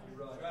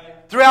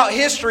 Throughout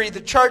history, the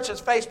church has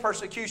faced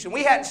persecution.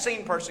 We hadn't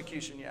seen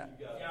persecution yet.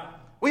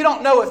 We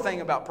don't know a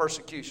thing about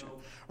persecution.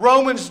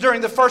 Romans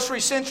during the first 3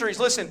 centuries,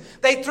 listen,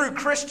 they threw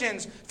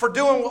Christians for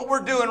doing what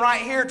we're doing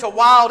right here to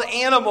wild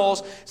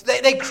animals.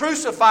 They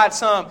crucified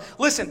some.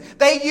 Listen,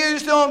 they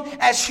used them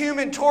as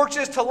human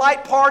torches to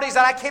light parties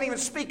that I can't even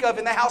speak of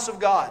in the house of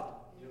God.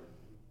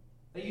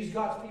 They used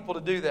God's people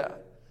to do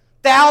that.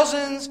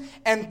 Thousands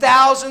and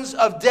thousands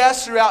of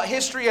deaths throughout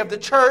history of the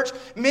church.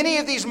 Many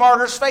of these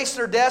martyrs faced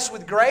their deaths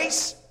with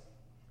grace,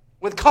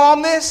 with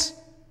calmness,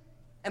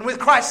 and with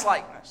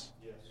Christ-likeness.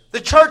 The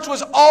church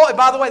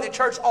by the way, the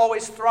church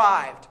always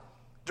thrived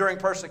during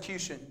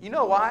persecution. You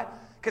know why?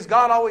 Because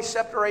God always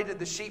separated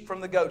the sheep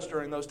from the goats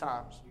during those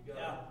times.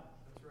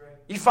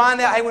 You find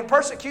out, hey, when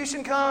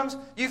persecution comes,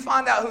 you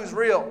find out who's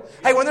real.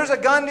 Hey, when there's a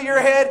gun to your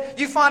head,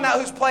 you find out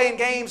who's playing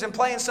games and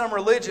playing some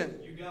religion.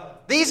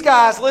 These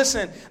guys,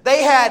 listen,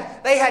 they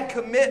had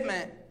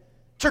commitment.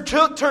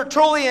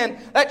 Tertullian,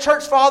 that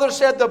church father,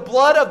 said the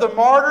blood of the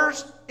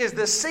martyrs is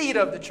the seed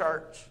of the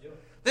church.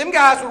 Them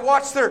guys would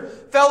watch their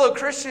fellow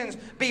Christians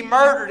be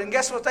murdered, and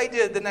guess what they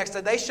did the next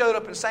day? They showed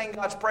up and sang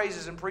God's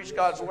praises and preached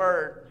God's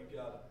word.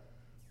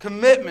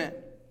 Commitment.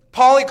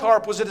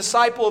 Polycarp was a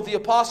disciple of the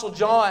Apostle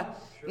John.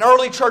 An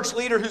early church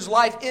leader whose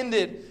life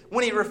ended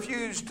when he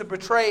refused to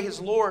betray his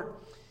Lord.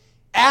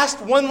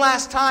 Asked one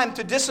last time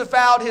to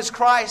disavow his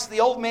Christ, the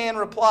old man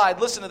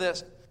replied, listen to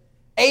this,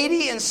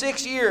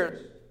 86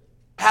 years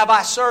have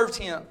I served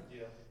him.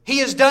 He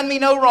has done me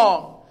no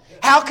wrong.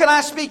 How can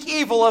I speak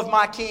evil of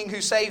my King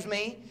who saved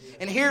me?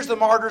 And here's the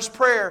martyr's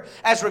prayer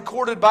as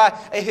recorded by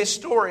a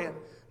historian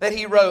that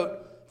he wrote.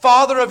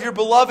 Father of your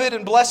beloved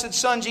and blessed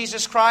Son,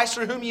 Jesus Christ,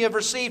 through whom you have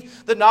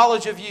received the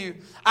knowledge of you,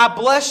 I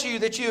bless you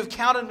that you have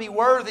counted me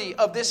worthy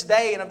of this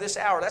day and of this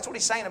hour. That's what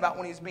he's saying about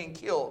when he's being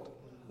killed.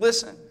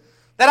 Listen.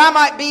 That I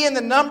might be in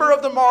the number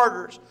of the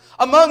martyrs.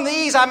 Among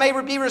these I may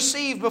be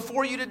received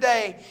before you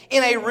today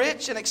in a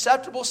rich and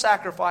acceptable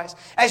sacrifice,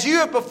 as you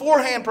have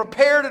beforehand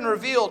prepared and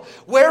revealed.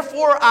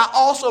 Wherefore I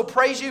also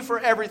praise you for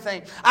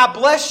everything. I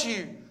bless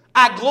you.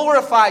 I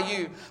glorify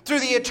you through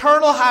the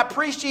eternal high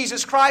priest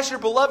Jesus Christ, your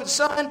beloved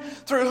Son,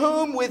 through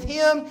whom with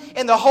him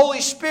and the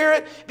Holy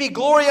Spirit be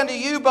glory unto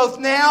you both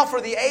now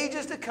for the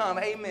ages to come.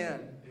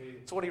 Amen.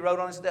 That's what he wrote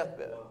on his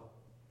deathbed.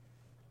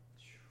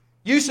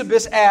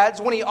 Eusebius adds,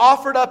 when he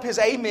offered up his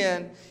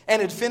amen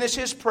and had finished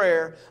his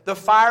prayer, the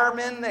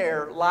firemen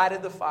there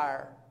lighted the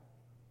fire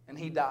and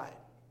he died.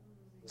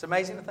 It's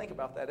amazing to think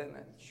about that, isn't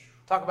it?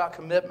 Talk about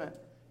commitment.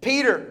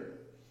 Peter,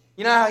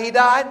 you know how he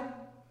died?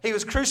 He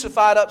was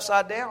crucified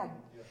upside down.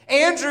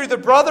 Andrew, the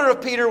brother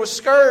of Peter, was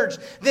scourged,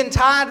 then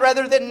tied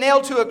rather than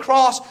nailed to a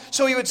cross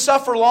so he would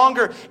suffer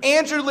longer.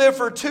 Andrew lived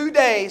for 2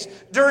 days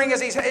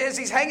as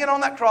he's hanging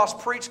on that cross,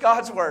 preached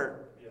God's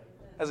word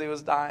as he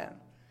was dying.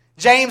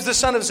 James, the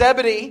son of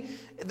Zebedee,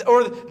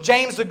 or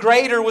James the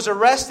Greater, was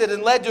arrested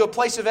and led to a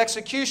place of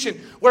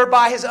execution,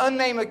 whereby his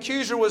unnamed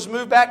accuser was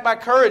moved back by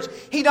courage.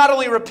 He not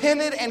only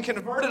repented and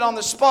converted on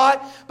the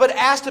spot, but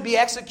asked to be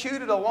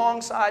executed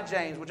alongside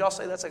James. Would y'all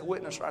say that's a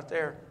witness right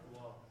there?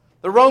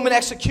 The Roman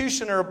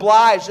executioner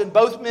obliged, and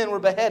both men were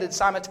beheaded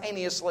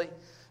simultaneously.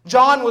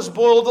 John was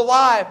boiled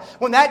alive.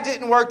 When that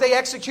didn't work, they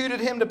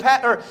exiled him to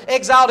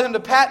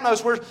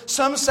Patmos, where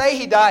some say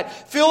he died.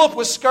 Philip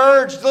was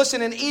scourged,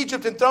 in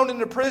Egypt and thrown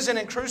into prison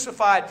and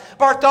crucified.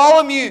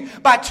 Bartholomew,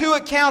 by 2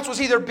 accounts,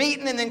 was either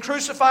beaten and then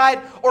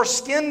crucified or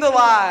skinned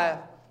alive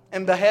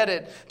and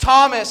beheaded.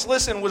 Thomas,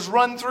 was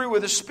run through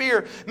with a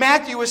spear.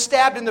 Matthew was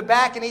stabbed in the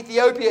back in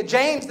Ethiopia.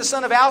 James, the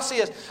son of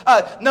Alphaeus,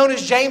 known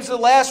as James the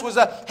Less, was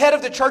the head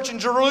of the church in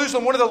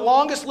Jerusalem, one of the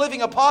longest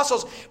living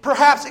apostles,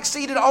 perhaps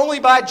exceeded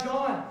only by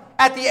John.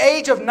 At the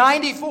age of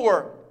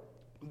 94,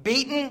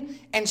 beaten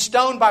and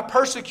stoned by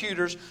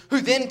persecutors,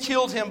 who then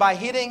killed him by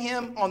hitting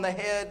him on the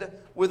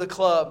head with a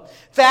club.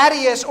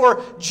 Thaddeus,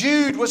 or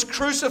Jude, was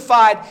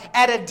crucified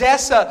at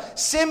Edessa.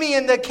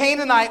 Simeon the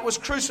Canaanite was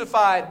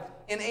crucified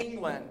in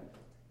England.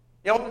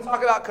 Y'all want to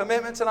talk about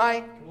commitment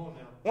tonight? Come on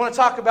now. Want to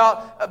talk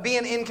about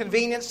being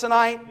inconvenienced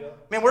tonight?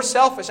 Yep. Man, we're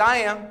selfish. I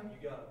am.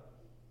 You got it.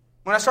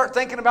 When I start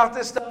thinking about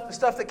this stuff, the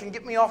stuff that can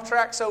get me off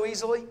track so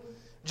easily.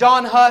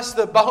 John Huss,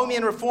 the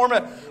Bohemian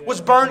reformer,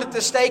 was burned at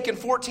the stake in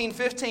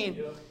 1415.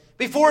 Yep.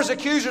 Before his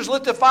accusers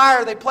lit the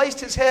fire, they placed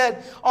his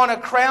head on a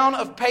crown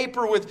of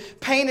paper with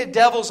painted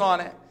devils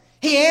on it.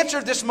 He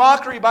answered this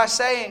mockery by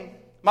saying,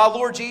 "My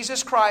Lord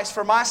Jesus Christ,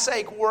 for my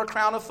sake, wore a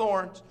crown of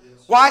thorns.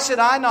 Why should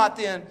I not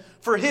then,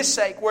 for his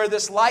sake, wear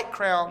this light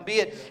crown, be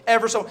it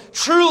ever so?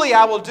 Truly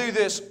I will do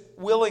this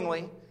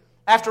willingly."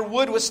 After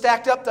wood was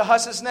stacked up to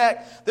Huss's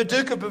neck, the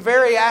Duke of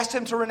Bavaria asked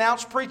him to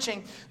renounce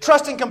preaching.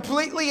 Trusting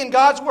completely in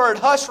God's word,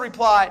 Huss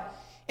replied,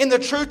 "In the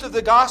truth of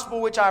the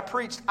gospel which I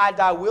preached, I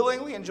die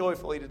willingly and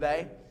joyfully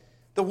today."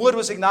 The wood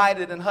was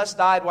ignited and Huss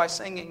died while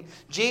singing,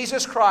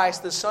 "Jesus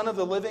Christ, the Son of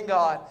the living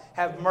God,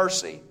 have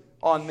mercy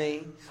on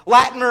me."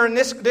 Latimer and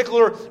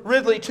Nicola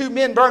Ridley, 2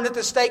 men burned at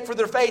the stake for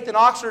their faith in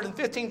Oxford in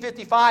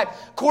 1555.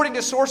 According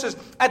to sources,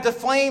 as the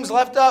flames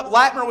leapt up,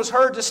 Latimer was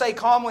heard to say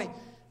calmly,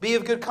 "Be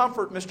of good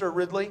comfort, Mr.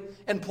 Ridley,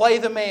 and play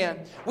the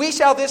man. We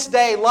shall this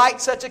day light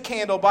such a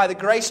candle by the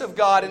grace of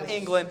God in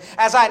England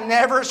as I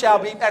never shall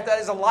be,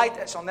 as a light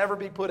that shall never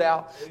be put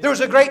out." There was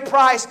a great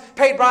price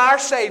paid by our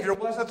Savior,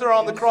 wasn't there,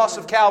 on the cross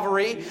of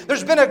Calvary?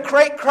 There's been a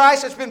great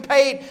price that's been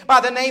paid by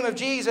the name of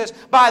Jesus,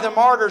 by the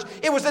martyrs.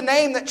 It was the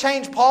name that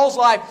changed Paul's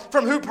life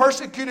from who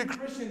persecuted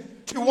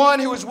Christians to one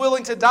who was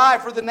willing to die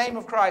for the name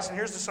of Christ. And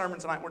here's the sermon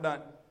tonight. We're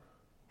done.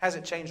 Has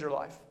it changed your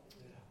life?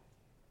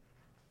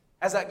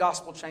 Has that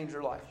gospel changed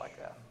your life like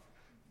that?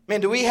 Man,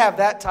 do we have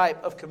that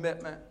type of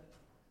commitment?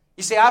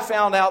 You see, I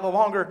found out the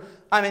longer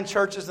I'm in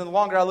churches and the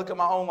longer I look at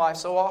my own life,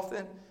 so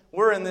often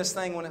we're in this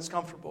thing when it's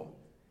comfortable.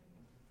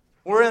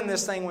 We're in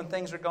this thing when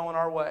things are going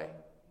our way.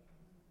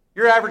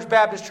 Your average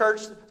Baptist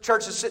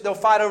churches they'll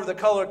fight over the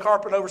color of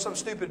carpet over some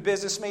stupid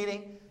business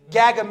meeting.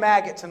 Gag a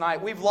maggot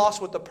tonight. We've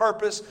lost what the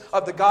purpose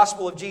of the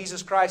gospel of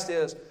Jesus Christ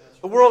is.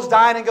 The world's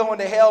dying and going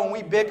to hell, and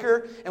we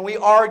bicker and we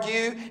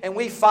argue and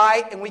we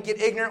fight and we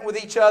get ignorant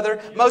with each other.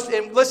 And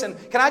listen,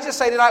 can I just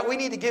say tonight, we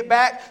need to get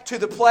back to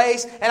the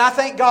place, and I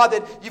thank God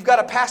that you've got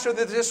a pastor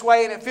that's this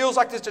way, and it feels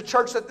like there's a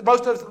church that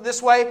most of us are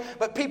this way,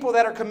 but people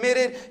that are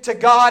committed to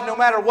God no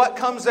matter what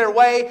comes their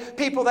way,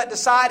 people that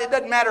decide it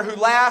doesn't matter who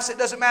laughs, it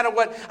doesn't matter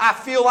what I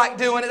feel like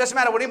doing, it doesn't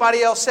matter what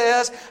anybody else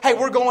says. Hey,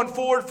 we're going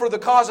forward for the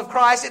cause of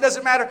Christ. It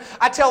doesn't matter.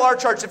 I tell our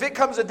church, if it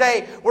comes a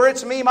day where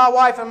it's me, my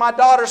wife, and my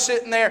daughter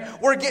sitting there,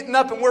 we're getting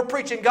up and we're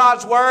preaching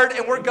God's Word,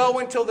 and we're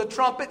going till the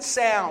trumpet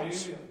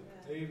sounds.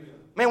 Amen.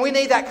 Man, we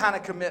need that kind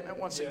of commitment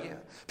once again.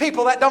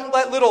 People that don't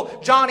let little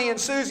Johnny and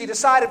Susie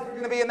decide if we're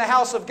going to be in the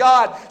house of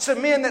God.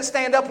 Some men that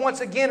stand up once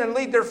again and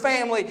lead their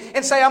family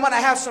and say, I'm going to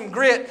have some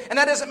grit. And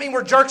that doesn't mean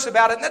we're jerks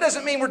about it. And that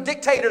doesn't mean we're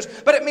dictators.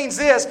 But it means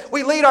this.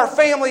 We lead our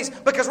families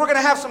because we're going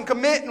to have some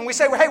commitment. We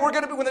say, hey, we're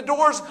going to be, when the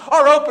doors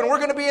are open, we're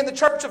going to be in the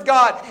church of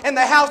God, in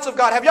the house of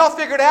God. Have y'all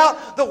figured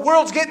out the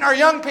world's getting our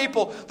young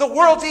people? The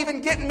world's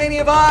even getting many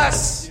of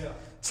us. Yeah.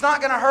 It's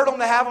not going to hurt them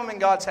to have them in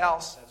God's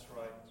house. That's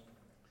right.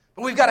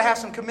 But we've got to have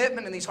some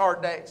commitment in these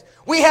hard days.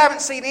 We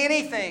haven't seen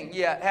anything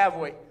yet, have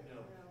we? No.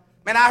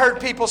 Man, I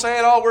heard people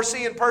saying, oh, we're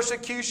seeing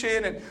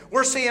persecution and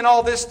we're seeing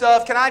all this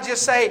stuff. Can I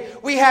just say,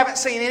 we haven't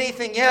seen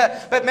anything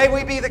yet. But may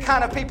we be the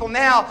kind of people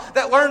now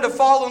that learn to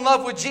fall in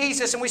love with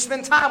Jesus, and we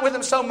spend time with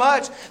Him so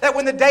much that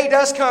when the day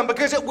does come,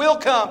 because it will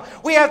come,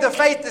 we have the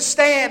faith to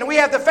stand, and we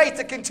have the faith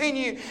to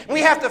continue, and we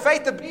have the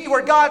faith to be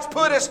where God's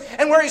put us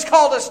and where He's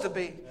called us to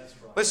be.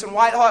 Listen,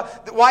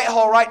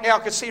 Whitehall right now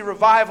could see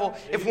revival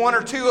if one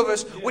or two of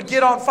us would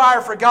get on fire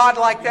for God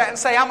like that and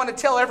say, I'm going to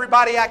tell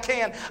everybody I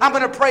can. I'm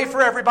going to pray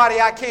for everybody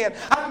I can.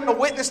 I'm going to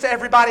witness to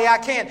everybody I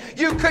can.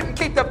 You couldn't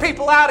keep the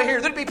people out of here.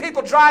 There'd be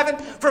people driving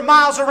for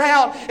miles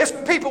around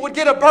if people would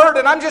get a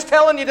burden. I'm just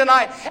telling you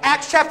tonight,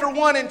 Acts chapter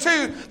 1 and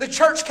 2, the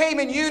church came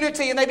in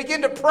unity and they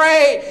began to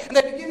pray and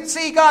they began to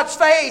see God's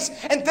face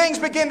and things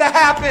began to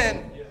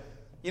happen.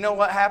 You know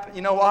what happened?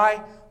 You know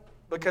why?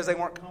 Because they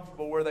weren't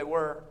comfortable where they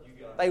were.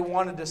 They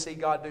wanted to see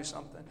God do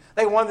something.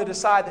 They wanted to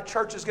decide that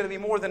church is going to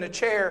be more than a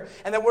chair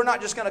and that we're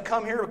not just going to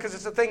come here because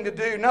it's a thing to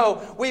do.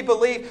 No, we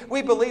believe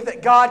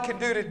that God can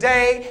do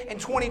today in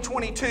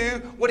 2022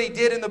 what He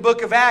did in the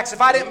book of Acts.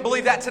 If I didn't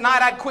believe that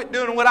tonight, I'd quit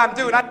doing what I'm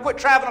doing. I'd quit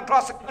traveling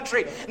across the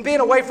country and being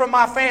away from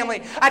my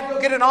family. I'd go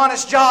get an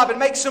honest job and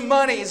make some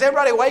money. Is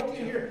everybody awake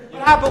here?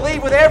 I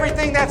believe with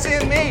everything that's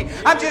in me.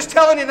 I'm just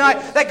telling you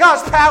tonight that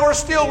God's power is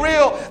still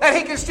real, that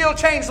He can still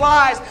change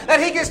lives, that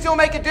He can still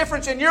make a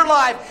difference in your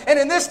life and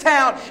in this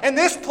town, in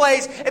this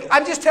place. And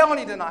I'm just telling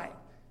you tonight,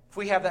 if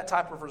we have that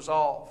type of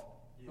resolve,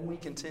 and we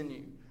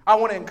continue. I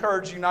want to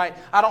encourage you tonight.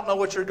 I don't know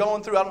what you're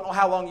going through. I don't know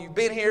how long you've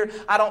been here.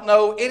 I don't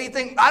know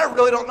anything. I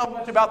really don't know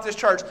much about this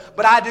church.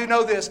 But I do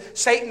know this.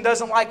 Satan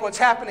doesn't like what's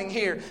happening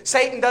here.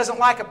 Satan doesn't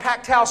like a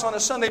packed house on a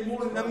Sunday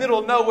morning in the middle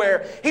of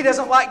nowhere. He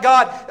doesn't like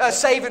God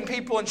saving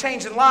people and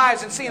changing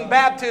lives and seeing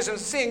baptisms and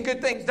seeing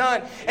good things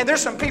done. And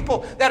there's some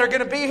people that are going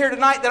to be here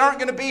tonight that aren't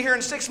going to be here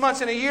in 6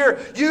 months and a year.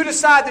 You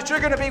decide that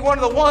you're going to be one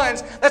of the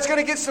ones that's going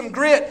to get some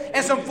grit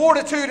and some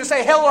fortitude and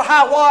say, hell or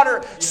high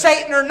water,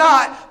 Satan or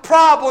not,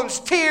 problems,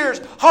 tears,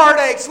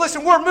 heartaches.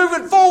 Listen, we're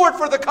moving forward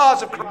for the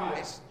cause of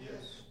Christ. Yes.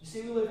 You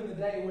see, we live in a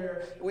day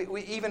where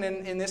we even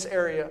in this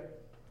area,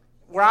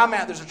 where I'm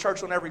at, there's a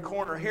church on every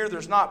corner. Here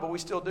there's not, but we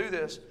still do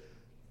this.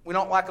 We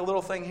don't like a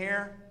little thing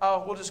here.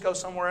 Oh, we'll just go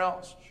somewhere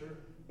else. Sure.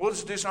 We'll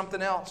just do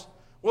something else.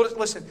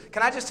 Listen,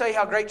 can I just tell you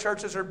how great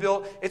churches are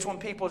built? It's when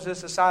people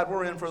just decide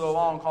we're in for the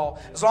long haul.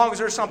 As long as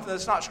there's something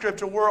that's not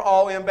scripture, we're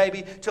all in,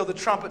 baby, till the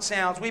trumpet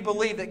sounds. We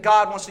believe that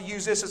God wants to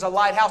use this as a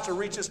lighthouse to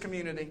reach His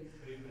community.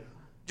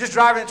 Just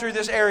driving through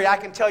this area, I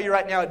can tell you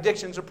right now,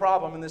 addiction's a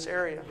problem in this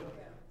area.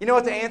 You know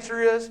what the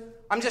answer is?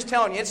 I'm just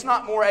telling you, it's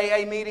not more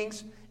AA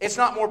meetings. It's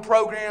not more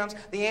programs.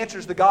 The answer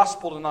is the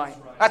gospel tonight.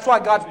 That's why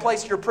God's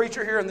placed your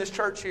preacher here in this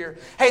church here.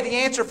 Hey, the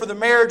answer for the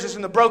marriages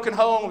and the broken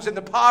homes and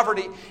the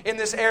poverty in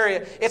this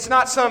area, it's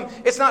not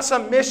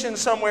some mission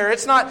somewhere.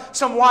 It's not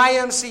some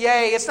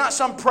YMCA. It's not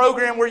some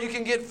program where you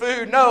can get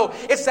food. No,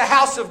 it's the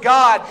house of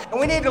God.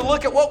 And we need to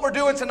look at what we're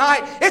doing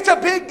tonight. It's a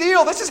big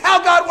deal. This is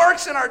how God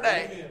works in our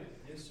day.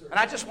 And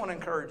I just want to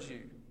encourage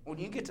you, when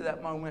you get to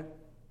that moment,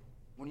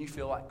 when you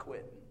feel like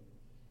quitting,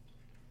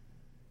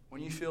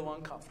 when you feel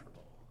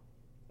uncomfortable,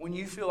 when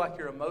you feel like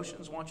your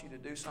emotions want you to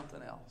do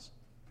something else,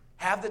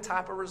 have the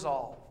type of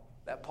resolve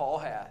that Paul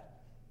had.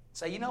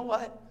 Say, you know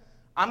what?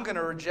 I'm going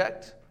to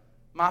reject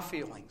my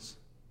feelings,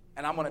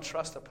 and I'm going to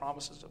trust the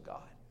promises of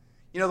God.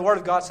 You know, the Word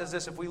of God says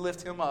this, if we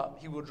lift Him up,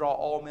 He will draw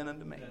all men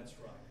unto me. That's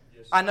right.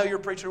 I know you're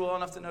a preacher well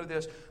enough to know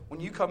this. When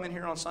you come in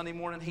here on Sunday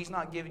morning, He's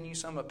not giving you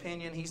some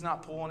opinion. He's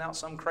not pulling out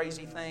some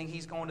crazy thing.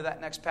 He's going to that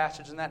next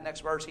passage and that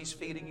next verse. He's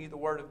feeding you the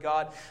Word of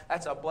God.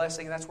 That's a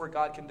blessing. That's where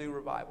God can do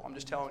revival. I'm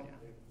just telling you.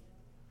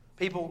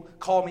 People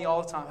call me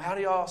all the time. How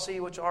do y'all see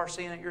what you are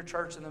seeing at your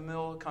church in the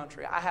middle of the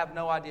country? I have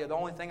no idea. The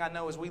only thing I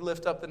know is we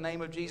lift up the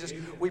name of Jesus.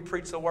 We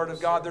preach the Word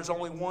of God. There's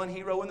only one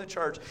hero in the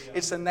church.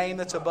 It's the name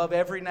that's above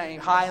every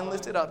name, high and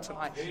lifted up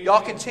tonight.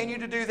 Y'all continue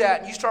to do that,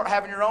 and you start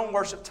having your own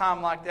worship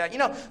time like that. You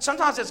know,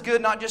 sometimes it's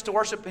good not just to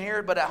worship in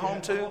here, but at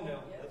home too.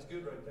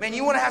 Man,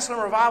 you want to have some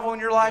revival in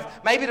your life?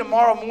 Maybe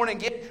tomorrow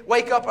morning,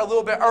 wake up a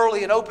little bit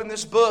early and open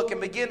this book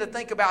and begin to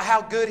think about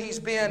how good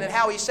He's been and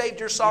how He saved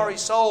your sorry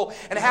soul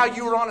and how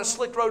you were on a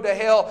slick road to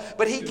hell.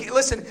 But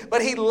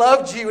He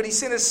loved you and He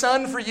sent His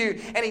Son for you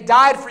and He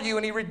died for you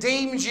and He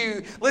redeemed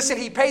you. Listen,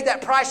 He paid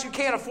that price you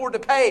can't afford to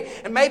pay.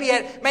 And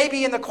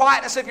maybe in the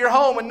quietness of your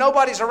home when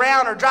nobody's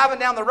around or driving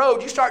down the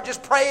road, you start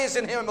just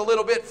praising Him a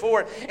little bit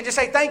for it and just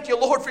say, thank you,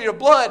 Lord, for your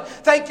blood.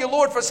 Thank you,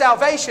 Lord, for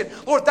salvation.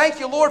 Lord, thank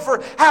you, Lord,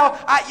 for how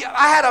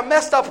I had a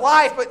messed up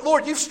life, but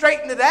Lord, you've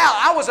straightened it out.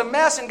 I was a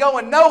mess and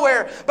going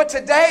nowhere. But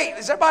today,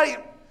 is everybody...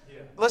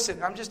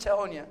 Listen, I'm just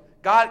telling you,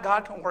 God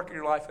can work in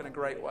your life in a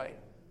great way.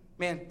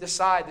 Man,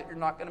 decide that you're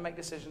not going to make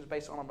decisions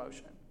based on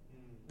emotion.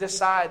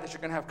 Decide that you're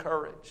going to have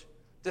courage.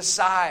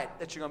 Decide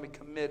that you're going to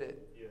be committed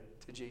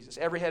to Jesus.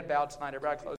 Every head bowed tonight, every eye closed.